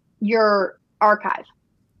is your archive,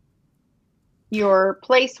 your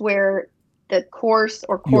place where the course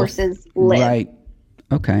or courses live. Right.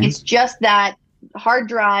 Okay. It's just that hard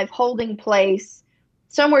drive holding place,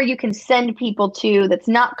 somewhere you can send people to that's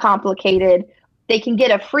not complicated. They can get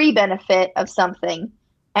a free benefit of something.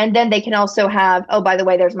 And then they can also have, oh, by the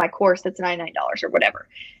way, there's my course that's $99 or whatever.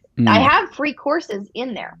 I have free courses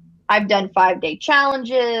in there. I've done 5-day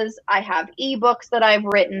challenges. I have ebooks that I've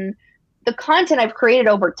written. The content I've created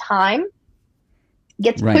over time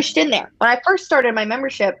gets pushed in there. When I first started my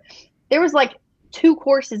membership, there was like 2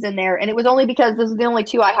 courses in there, and it was only because those are the only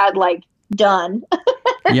 2 I had like done.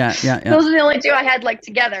 Yeah. Those are the only 2 I had like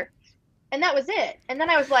together. And that was it. And then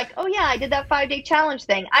I was like, oh yeah, I did that 5-day challenge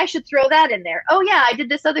thing. I should throw that in there. Oh yeah, I did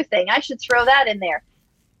this other thing. I should throw that in there.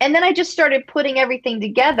 And then I just started putting everything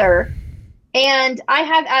together. And I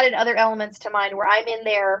have added other elements to mine where I'm in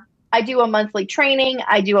there. I do a monthly training.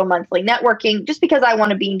 I do a monthly networking just because I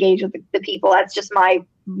want to be engaged with the people. That's just my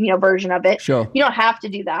version of it. Sure. You don't have to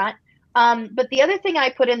do that. But the other thing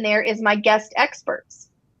I put in there is my guest experts.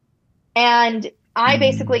 And I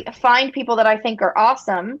basically find people that I think are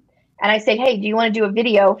awesome. And I say, hey, do you want to do a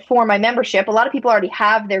video for my membership? A lot of people already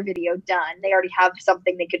have their video done. They already have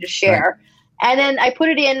something they could just share. Right. And then I put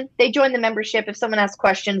it in. They join the membership. If someone asks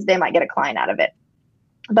questions, they might get a client out of it.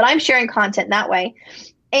 But I'm sharing content that way.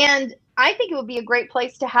 And I think it would be a great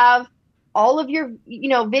place to have all of your,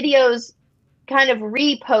 videos kind of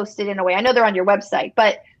reposted in a way. I know they're on your website,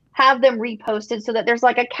 but have them reposted so that there's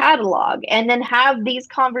like a catalog, and then have these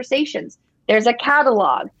conversations. There's a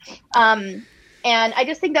catalog. And I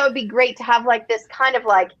just think that would be great to have like this kind of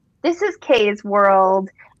like, this is Kay's world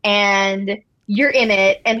and you're in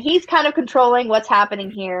it and he's kind of controlling what's happening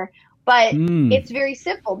here. But it's very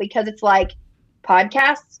simple because it's like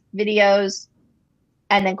podcasts, videos,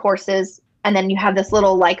 and then courses. And then you have this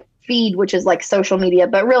little like feed, which is like social media.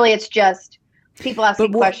 But really it's just people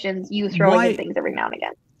asking questions, you throwing in things every now and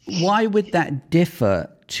again. Why would that differ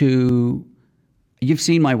to, you've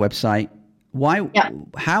seen my website.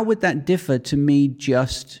 How would that differ to me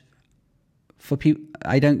just for people?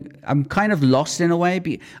 I'm kind of lost in a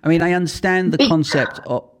way. I understand the concept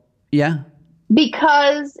of,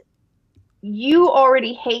 because you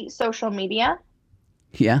already hate social media.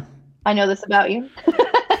 Yeah. I know this about you.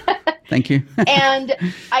 Thank you. And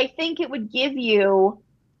I think it would give you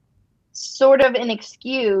sort of an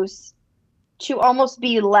excuse to almost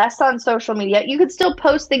be less on social media. You could still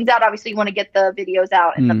post things out. Obviously, you want to get the videos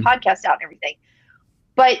out and the podcast out and everything.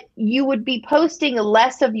 But you would be posting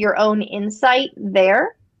less of your own insight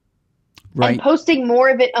there. Right. And posting more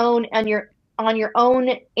of it on your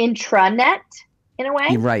own intranet in a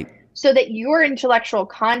way. Right. so that your intellectual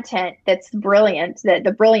content that's brilliant, that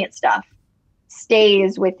the brilliant stuff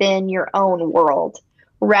stays within your own world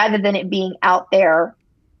rather than it being out there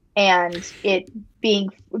and it being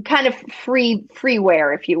kind of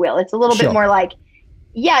freeware, if you will. It's a little bit more like,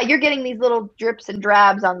 yeah, you're getting these little drips and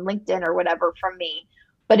drabs on LinkedIn or whatever from me.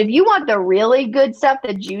 But if you want the really good stuff,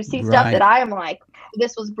 the juicy stuff that I am like,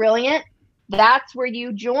 this was brilliant, that's where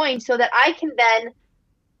you join so that I can then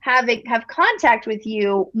have contact with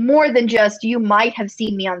you more than just you might have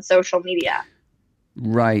seen me on social media.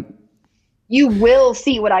 Right. You will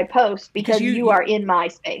see what I post because you are in my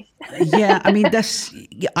space. Yeah, I mean,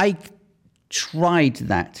 I tried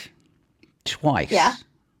that twice. Yeah.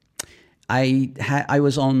 I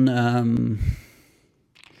was on,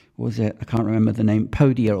 what was it? I can't remember the name,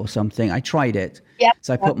 Podia or something. I tried it. Yep.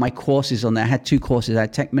 So I put my courses on there. I had 2 courses. I had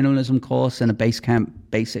a tech minimalism course and a Basecamp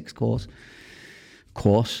basics course.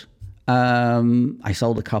 I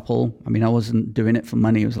sold a couple. I mean, I wasn't doing it for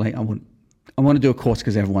money. It was like, I want to do a course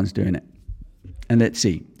because everyone's doing it. And let's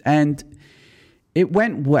see. And it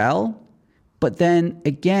went well, but then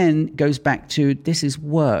again, goes back to this is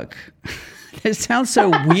work. It sounds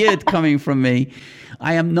so weird coming from me.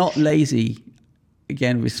 I am not lazy.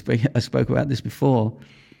 Again, I spoke about this before.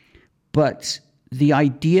 But my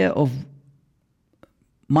idea of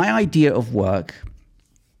work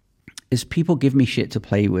is people give me shit to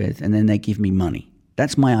play with and then they give me money.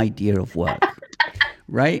 That's my idea of work,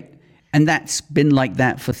 right? And that's been like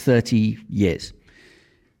that for 30 years.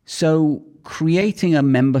 So creating a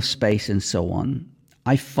member space and so on,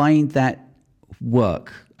 I find that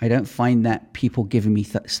work. I don't find that people giving me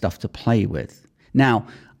stuff to play with. Now,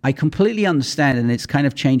 I completely understand, and it's kind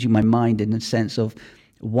of changing my mind in the sense of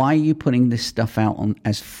why are you putting this stuff out on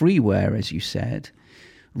as freeware, as you said,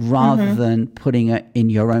 rather than putting it in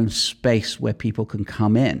your own space where people can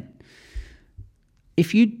come in.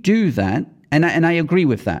 If you do that, and I agree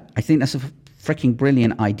with that, I think that's a freaking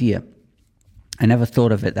brilliant idea. I never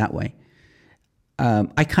thought of it that way.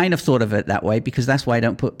 I kind of thought of it that way because that's why I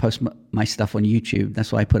don't post my stuff on YouTube.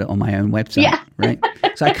 That's why I put it on my own website, right?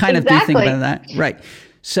 So I kind of do think about that. Right.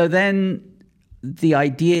 So then the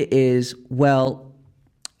idea is, well,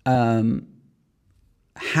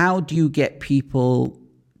 how do you get people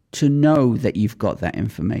to know that you've got that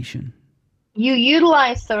information? You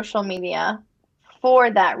utilize social media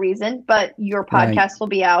for that reason, but your podcast will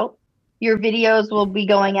be out. Your videos will be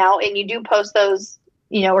going out, and you do post those,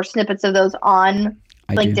 or snippets of those on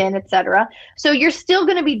LinkedIn, etc. So you're still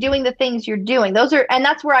going to be doing the things you're doing. And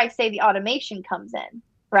that's where I say the automation comes in,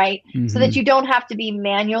 right? Mm-hmm. So that you don't have to be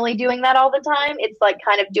manually doing that all the time. It's like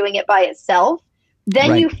kind of doing it by itself.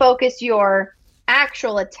 Then you focus your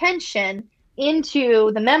actual attention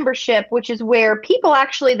into the membership, which is where people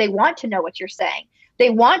actually, they want to know what you're saying. They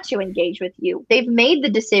want to engage with you. They've made the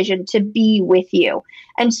decision to be with you.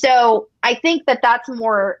 And so I think that that's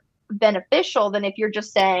more beneficial than if you're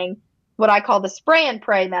just saying what I call the spray and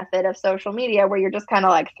pray method of social media, where you're just kind of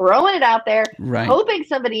like throwing it out there, hoping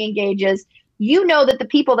somebody engages. You know that the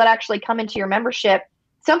people that actually come into your membership,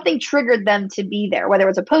 something triggered them to be there, whether it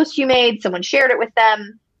was a post you made, someone shared it with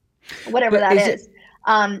them, whatever that is.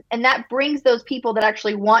 And that brings those people that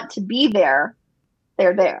actually want to be there,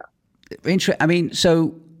 they're there. I mean,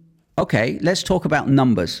 so, okay, let's talk about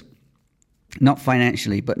numbers, not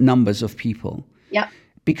financially, but numbers of people. Yeah.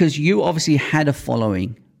 Because you obviously had a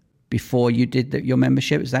following before you did your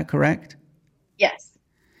membership. Is that correct? Yes.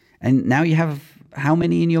 And now you have how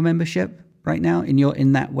many in your membership right now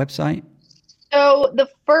in that website? So the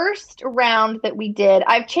first round that we did,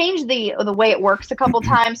 I've changed the way it works a couple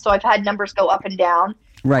times, so I've had numbers go up and down.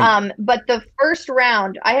 Right. But the first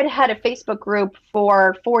round, I had a Facebook group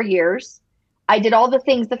for 4 years. I did all the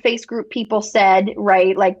things the Facebook group people said,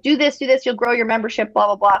 right? Like, do this, you'll grow your membership, blah,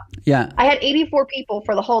 blah, blah. Yeah. I had 84 people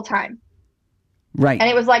for the whole time. Right. And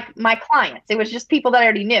it was like my clients. It was just people that I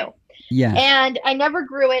already knew. Yeah. And I never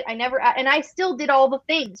grew it. And I still did all the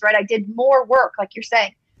things, right? I did more work, like you're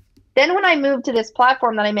saying. Then when I moved to this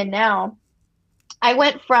platform that I'm in now, I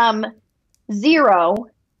went from 0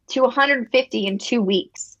 to 150 in 2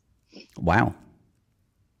 weeks. Wow.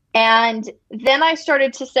 And then I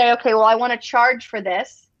started to say, okay, well, I want to charge for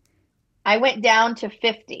this. I went down to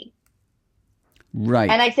 50. Right.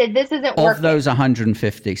 And I said, this isn't working. Of those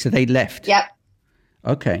 150, so they left. Yep.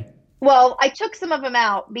 Okay. Well, I took some of them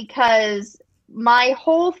out because my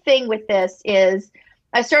whole thing with this is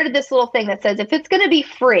I started this little thing that says, if it's going to be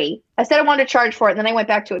free, I said I wanted to charge for it, and then I went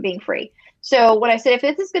back to it being free. So when I said, if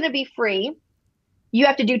this is going to be free, you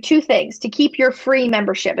have to do 2 things to keep your free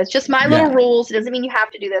membership. It's just my little rules. It doesn't mean you have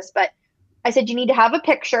to do this, but I said you need to have a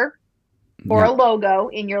picture or a logo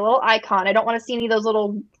in your little icon. I don't want to see any of those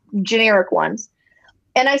little generic ones.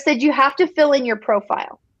 And I said, you have to fill in your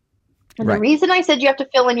profile. And the reason I said you have to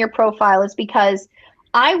fill in your profile is because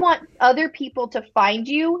I want other people to find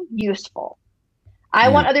you useful. I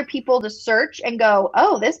want other people to search and go,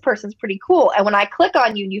 oh, this person's pretty cool. And when I click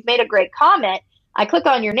on you and you've made a great comment, I click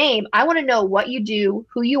on your name. I want to know what you do,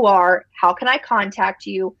 who you are, how can I contact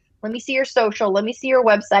you? Let me see your social. Let me see your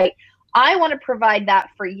website. I want to provide that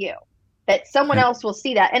for you, that someone else will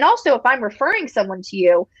see that. And also, if I'm referring someone to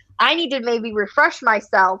you, I need to maybe refresh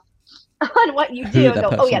myself on what you do and go,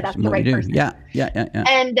 oh, yeah, that's the right person. Yeah.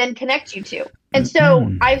 And then connect you to. And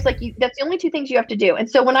so I was like, that's the only two things you have to do. And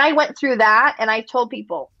so when I went through that and I told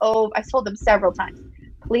people, I told them several times,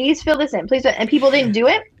 please fill this in, please. And people didn't do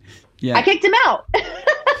it. Yeah. I kicked him out.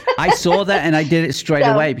 I saw that and I did it straight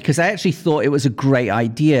away because I actually thought it was a great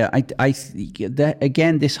idea.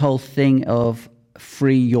 Again, this whole thing of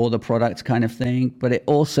free, you're the product kind of thing, but it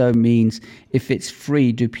also means if it's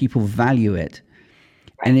free, do people value it?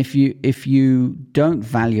 And if you don't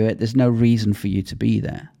value it, there's no reason for you to be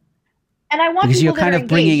there. And I want people that are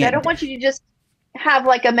engaged. I don't want you to just have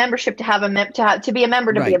like a membership to have to be a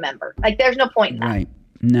member to be a member. Like there's no point in that. Right.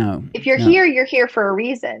 No. If you're here, you're here for a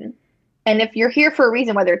reason. And if you're here for a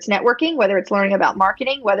reason, whether it's networking, whether it's learning about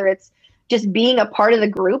marketing, whether it's just being a part of the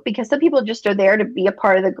group, because some people just are there to be a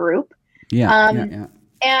part of the group.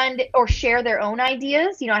 And or share their own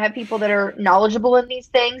ideas. You know, I have people that are knowledgeable in these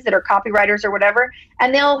things, that are copywriters or whatever,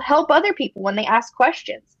 and they'll help other people when they ask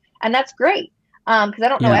questions. And that's great because I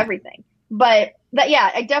don't know everything. But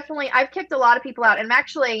yeah, I've kicked a lot of people out. And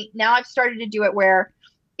actually, now I've started to do it where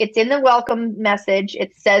it's in the welcome message.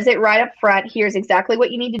 It says it right up front. Here's exactly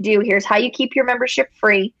what you need to do. Here's how you keep your membership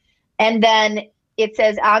free. And then it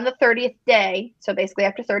says on the 30th day, so basically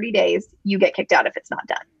after 30 days, you get kicked out if it's not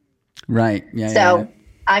done. Right. Yeah. So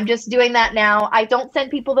I'm just doing that now. I don't send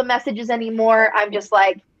people the messages anymore. I'm just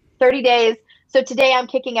like 30 days. So today I'm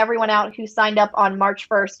kicking everyone out who signed up on March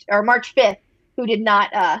 1st or March 5th who did not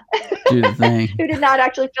do the thing. Who did not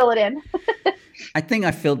actually fill it in. I think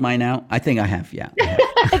I filled mine out. I think I have. Yeah.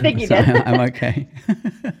 I think you so did. I'm okay.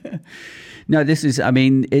 No, this is, I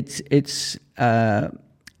mean, it's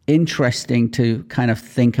interesting to kind of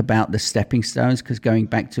think about the stepping stones, because going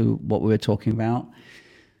back to what we were talking about,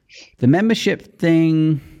 the membership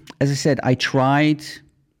thing, as I said, I tried.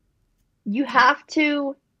 You have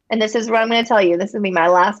to, and this is what I'm going to tell you. This will be my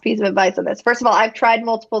last piece of advice on this. First of all, I've tried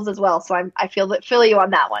multiples as well, so I feel you on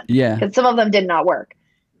that one. Yeah. Because some of them did not work.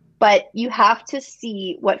 But you have to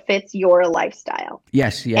see what fits your lifestyle.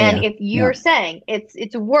 Yes. Yeah. And if you're saying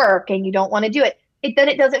it's work and you don't want to do it, then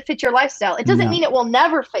it doesn't fit your lifestyle. It doesn't mean it will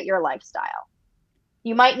never fit your lifestyle.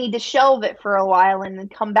 You might need to shelve it for a while and then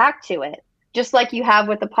come back to it. Just like you have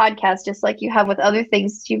with the podcast, just like you have with other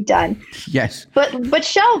things you've done. Yes. But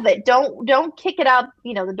shelve it. Don't kick it out,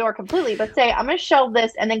 the door completely, but say, I'm going to shelve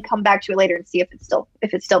this and then come back to it later and see if it still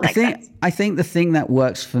makes sense. I think the thing that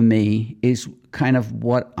works for me is kind of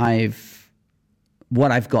what I've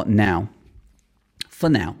got now. For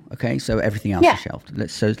now, okay? So everything else is shelved.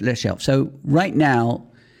 Let's shelve. So right now,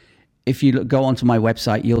 if you go onto my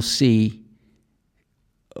website, you'll see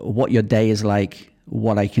what your day is like,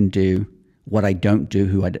 what I can do, what I don't do,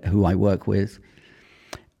 who I work with.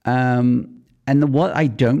 And what I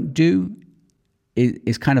don't do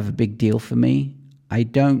is kind of a big deal for me. I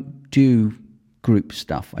don't do group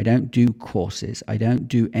stuff. I don't do courses. I don't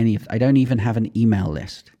do I don't even have an email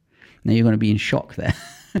list. Now you're going to be in shock there.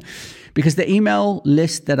 Because the email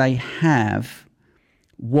list that I have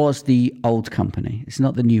was the old company. It's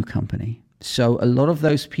not the new company. So a lot of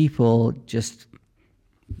those people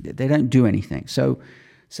they don't do anything. So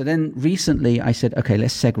then recently I said, okay,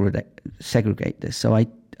 let's segregate this. So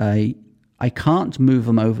I can't move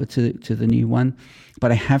them over to the new one,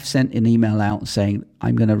 but I have sent an email out saying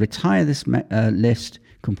I'm going to retire this list,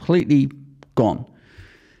 completely gone.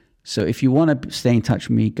 So if you want to stay in touch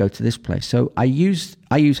with me, go to this place. So I use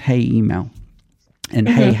Hey Email, and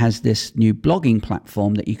Hey has this new blogging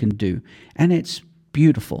platform that you can do, and it's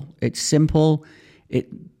beautiful. It's simple. It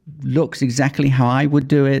looks exactly how I would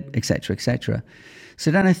do it, etc., etc.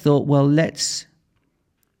 So then I thought, well, let's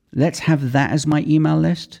have that as my email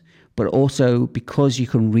list, but also because you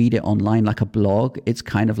can read it online like a blog, it's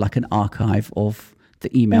kind of like an archive of the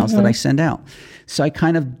emails that I send out. So I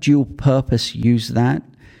kind of dual purpose use that.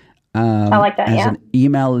 I like that, as an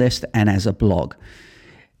email list and as a blog.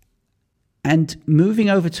 And moving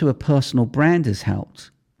over to a personal brand has helped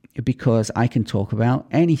because I can talk about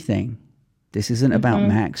anything. This isn't about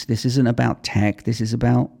Max. This isn't about tech. This is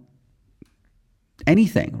about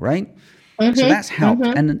anything, right? So that's helped.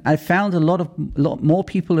 And I found a lot more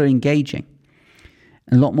people are engaging.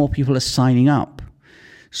 A lot more people are signing up.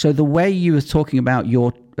 So the way you were talking about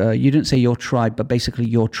your, you didn't say your tribe, but basically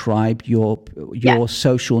your tribe, your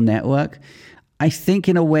social network. I think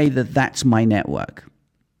in a way that's my network.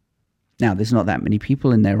 Now, there's not that many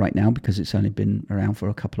people in there right now because it's only been around for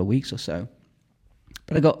a couple of weeks or so.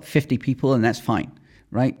 But I got 50 people and that's fine,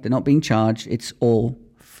 right? They're not being charged. It's all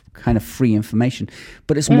kind of free information.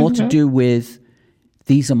 But it's more to do with,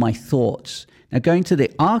 these are my thoughts. Now, going to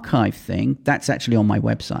the archive thing, that's actually on my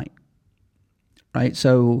website, right?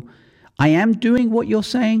 So I am doing what you're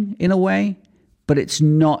saying in a way, but it's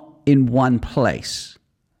not in one place,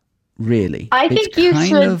 really. I think you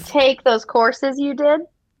should take those courses you did.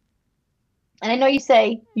 And I know you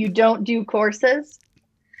say you don't do courses.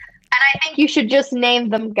 And I think you should just name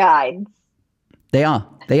them guides. They are.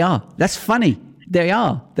 That's funny. They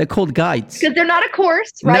are. They're called guides. Because they're not a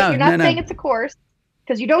course, right? No, You're not saying it's a course.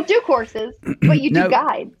 Because you don't do courses, but you do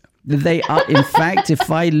guides. They are. In fact,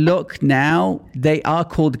 if I look now, they are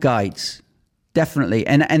called guides. Definitely.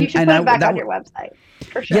 And you should put them back on your website.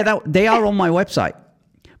 For sure. Yeah, they are on my website.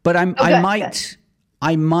 But I might.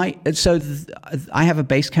 So I have a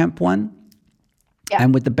Basecamp one. Yeah.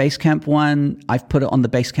 And with the Basecamp one, I've put it on the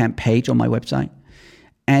Basecamp page on my website.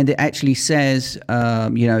 And it actually says,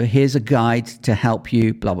 here's a guide to help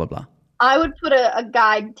you, blah, blah, blah. I would put a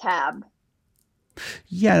guide tab.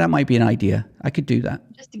 Yeah, that might be an idea. I could do that.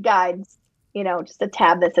 Just guides, just a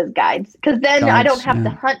tab that says guides. Because then I don't have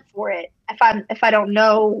to hunt for it if I don't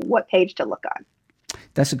know what page to look on.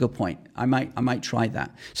 That's a good point. I might try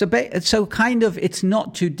that. So kind of, it's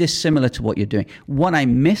not too dissimilar to what you're doing. What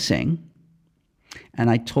I'm missing, and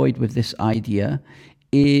I toyed with this idea,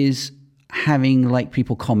 is having like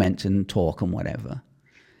people comment and talk and whatever.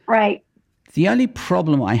 Right. The only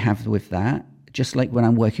problem I have with that, just like when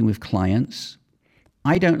I'm working with clients,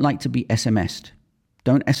 I don't like to be SMS'd.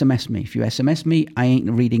 Don't SMS me. If you SMS me, I ain't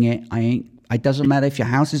reading it. It doesn't matter if your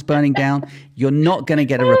house is burning down, you're not going to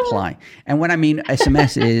get a reply. And when I mean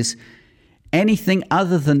SMS is anything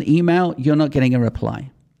other than email, you're not getting a reply.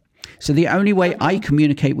 So the only way I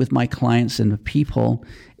communicate with my clients and the people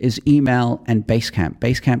is email and Basecamp.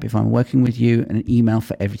 Basecamp if I'm working with you, and an email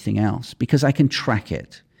for everything else, because I can track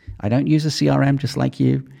it. I don't use a CRM just like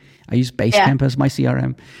you. I use Basecamp as my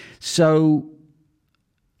CRM. So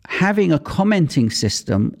having a commenting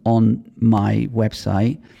system on my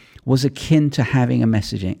website was akin to having a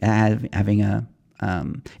messaging,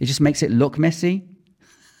 it just makes it look messy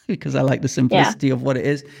because I like the simplicity of what it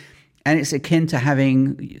is. And it's akin to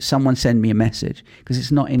having someone send me a message because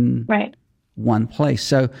it's not in one place.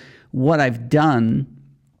 So what I've done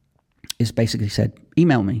is basically said,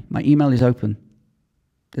 email me. My email is open.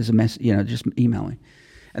 There's a message, just email me.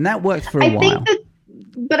 And that worked for a while.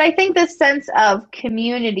 But I think the sense of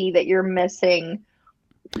community that you're missing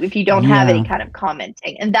if you don't have any kind of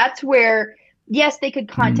commenting. And that's where, yes, they could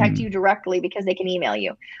contact you directly because they can email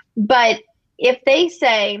you. But if they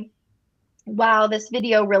say, wow, this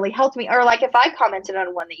video really helped me. Or like if I commented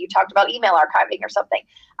on one that you talked about email archiving or something,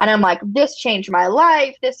 and I'm like, this changed my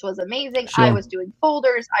life. This was amazing. Sure. I was doing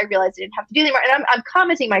folders. I realized I didn't have to do anymore. And I'm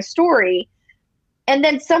commenting my story. And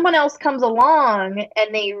then someone else comes along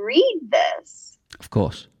and they read this. Of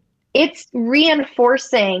course. It's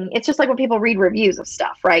reinforcing. It's just like when people read reviews of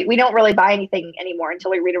stuff, right? We don't really buy anything anymore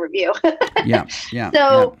until we read a review. Yeah.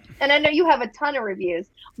 And I know you have a ton of reviews,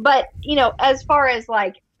 but as far as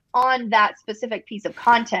like on that specific piece of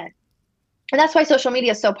content, and that's why social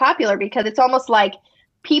media is so popular, because it's almost like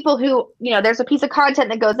people who, there's a piece of content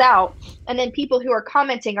that goes out and then people who are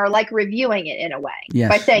commenting are like reviewing it in a way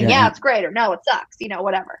by saying, it's great, or no, it sucks,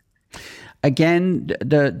 whatever. Again,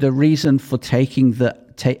 the reason for taking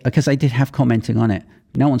because I did have commenting on it.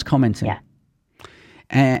 No one's commenting. Yeah.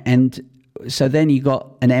 And so then you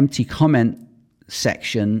got an empty comment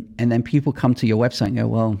section, and then people come to your website and go,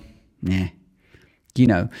 well, nah.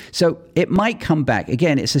 So it might come back.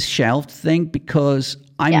 Again, it's a shelved thing because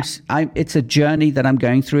it's a journey that I'm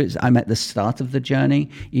going through. I'm at the start of the journey,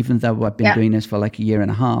 even though I've been doing this for like a year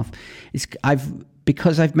and a half.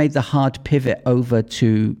 Because I've made the hard pivot over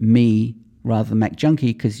to me rather than Mac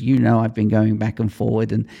Junkie, because I've been going back and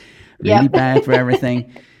forward and really bad for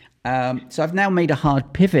everything. So I've now made a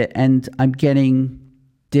hard pivot, and I'm getting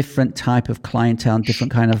different type of clientele and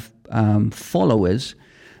different kind of followers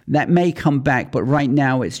that may come back, but right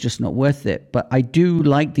now it's just not worth it. But I do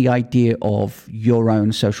like the idea of your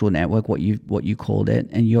own social network, what you called it,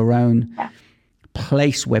 and your own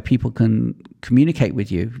place where people can communicate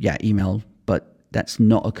with you. Yeah, email, but that's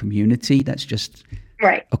not a community. That's just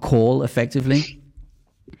a call, effectively.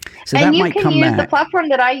 So and that you might can come use back. The platform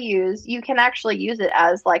that I use. You can actually use it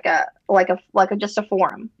as like a just a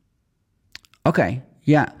forum. Okay.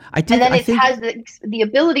 Yeah, I did. And then I it think has the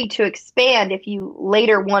ability to expand if you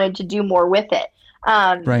later wanted to do more with it.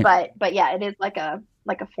 right. But yeah, it is like a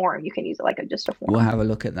form. You can use it like just a We'll form. have a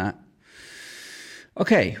look at that.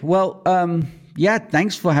 Okay. Well, yeah.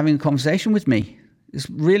 Thanks for having a conversation with me. It's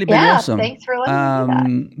really been Yeah, awesome. thanks for letting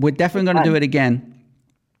me do that. We're definitely going to do it again.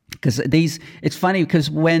 Because it's funny because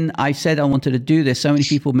when I said I wanted to do this, so many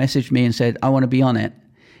people messaged me and said, I want to be on it.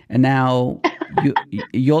 And now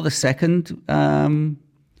you're the second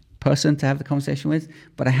person to have the conversation with,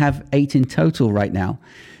 but I have 8 in total right now.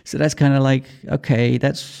 So that's kind of like, okay,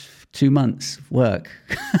 that's 2 months work.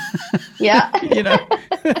 Yeah.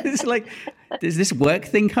 It's like, is this work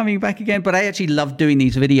thing coming back again? But I actually love doing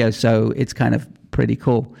these videos, so it's kind of pretty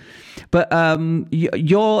cool. But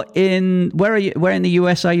you're in, where are you? Where in the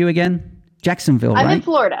US are you again? Jacksonville, I'm right? in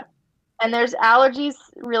Florida, and there's allergies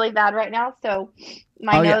really bad right now, so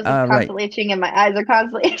my nose is constantly itching and my eyes are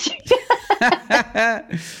constantly itching.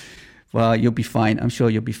 Well, you'll be fine. I'm sure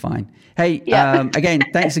you'll be fine. Hey, Yeah. again,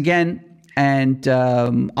 thanks again. And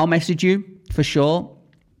I'll message you for sure.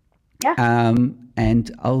 Yeah.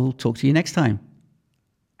 And I'll talk to you next time.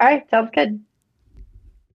 All right, sounds good.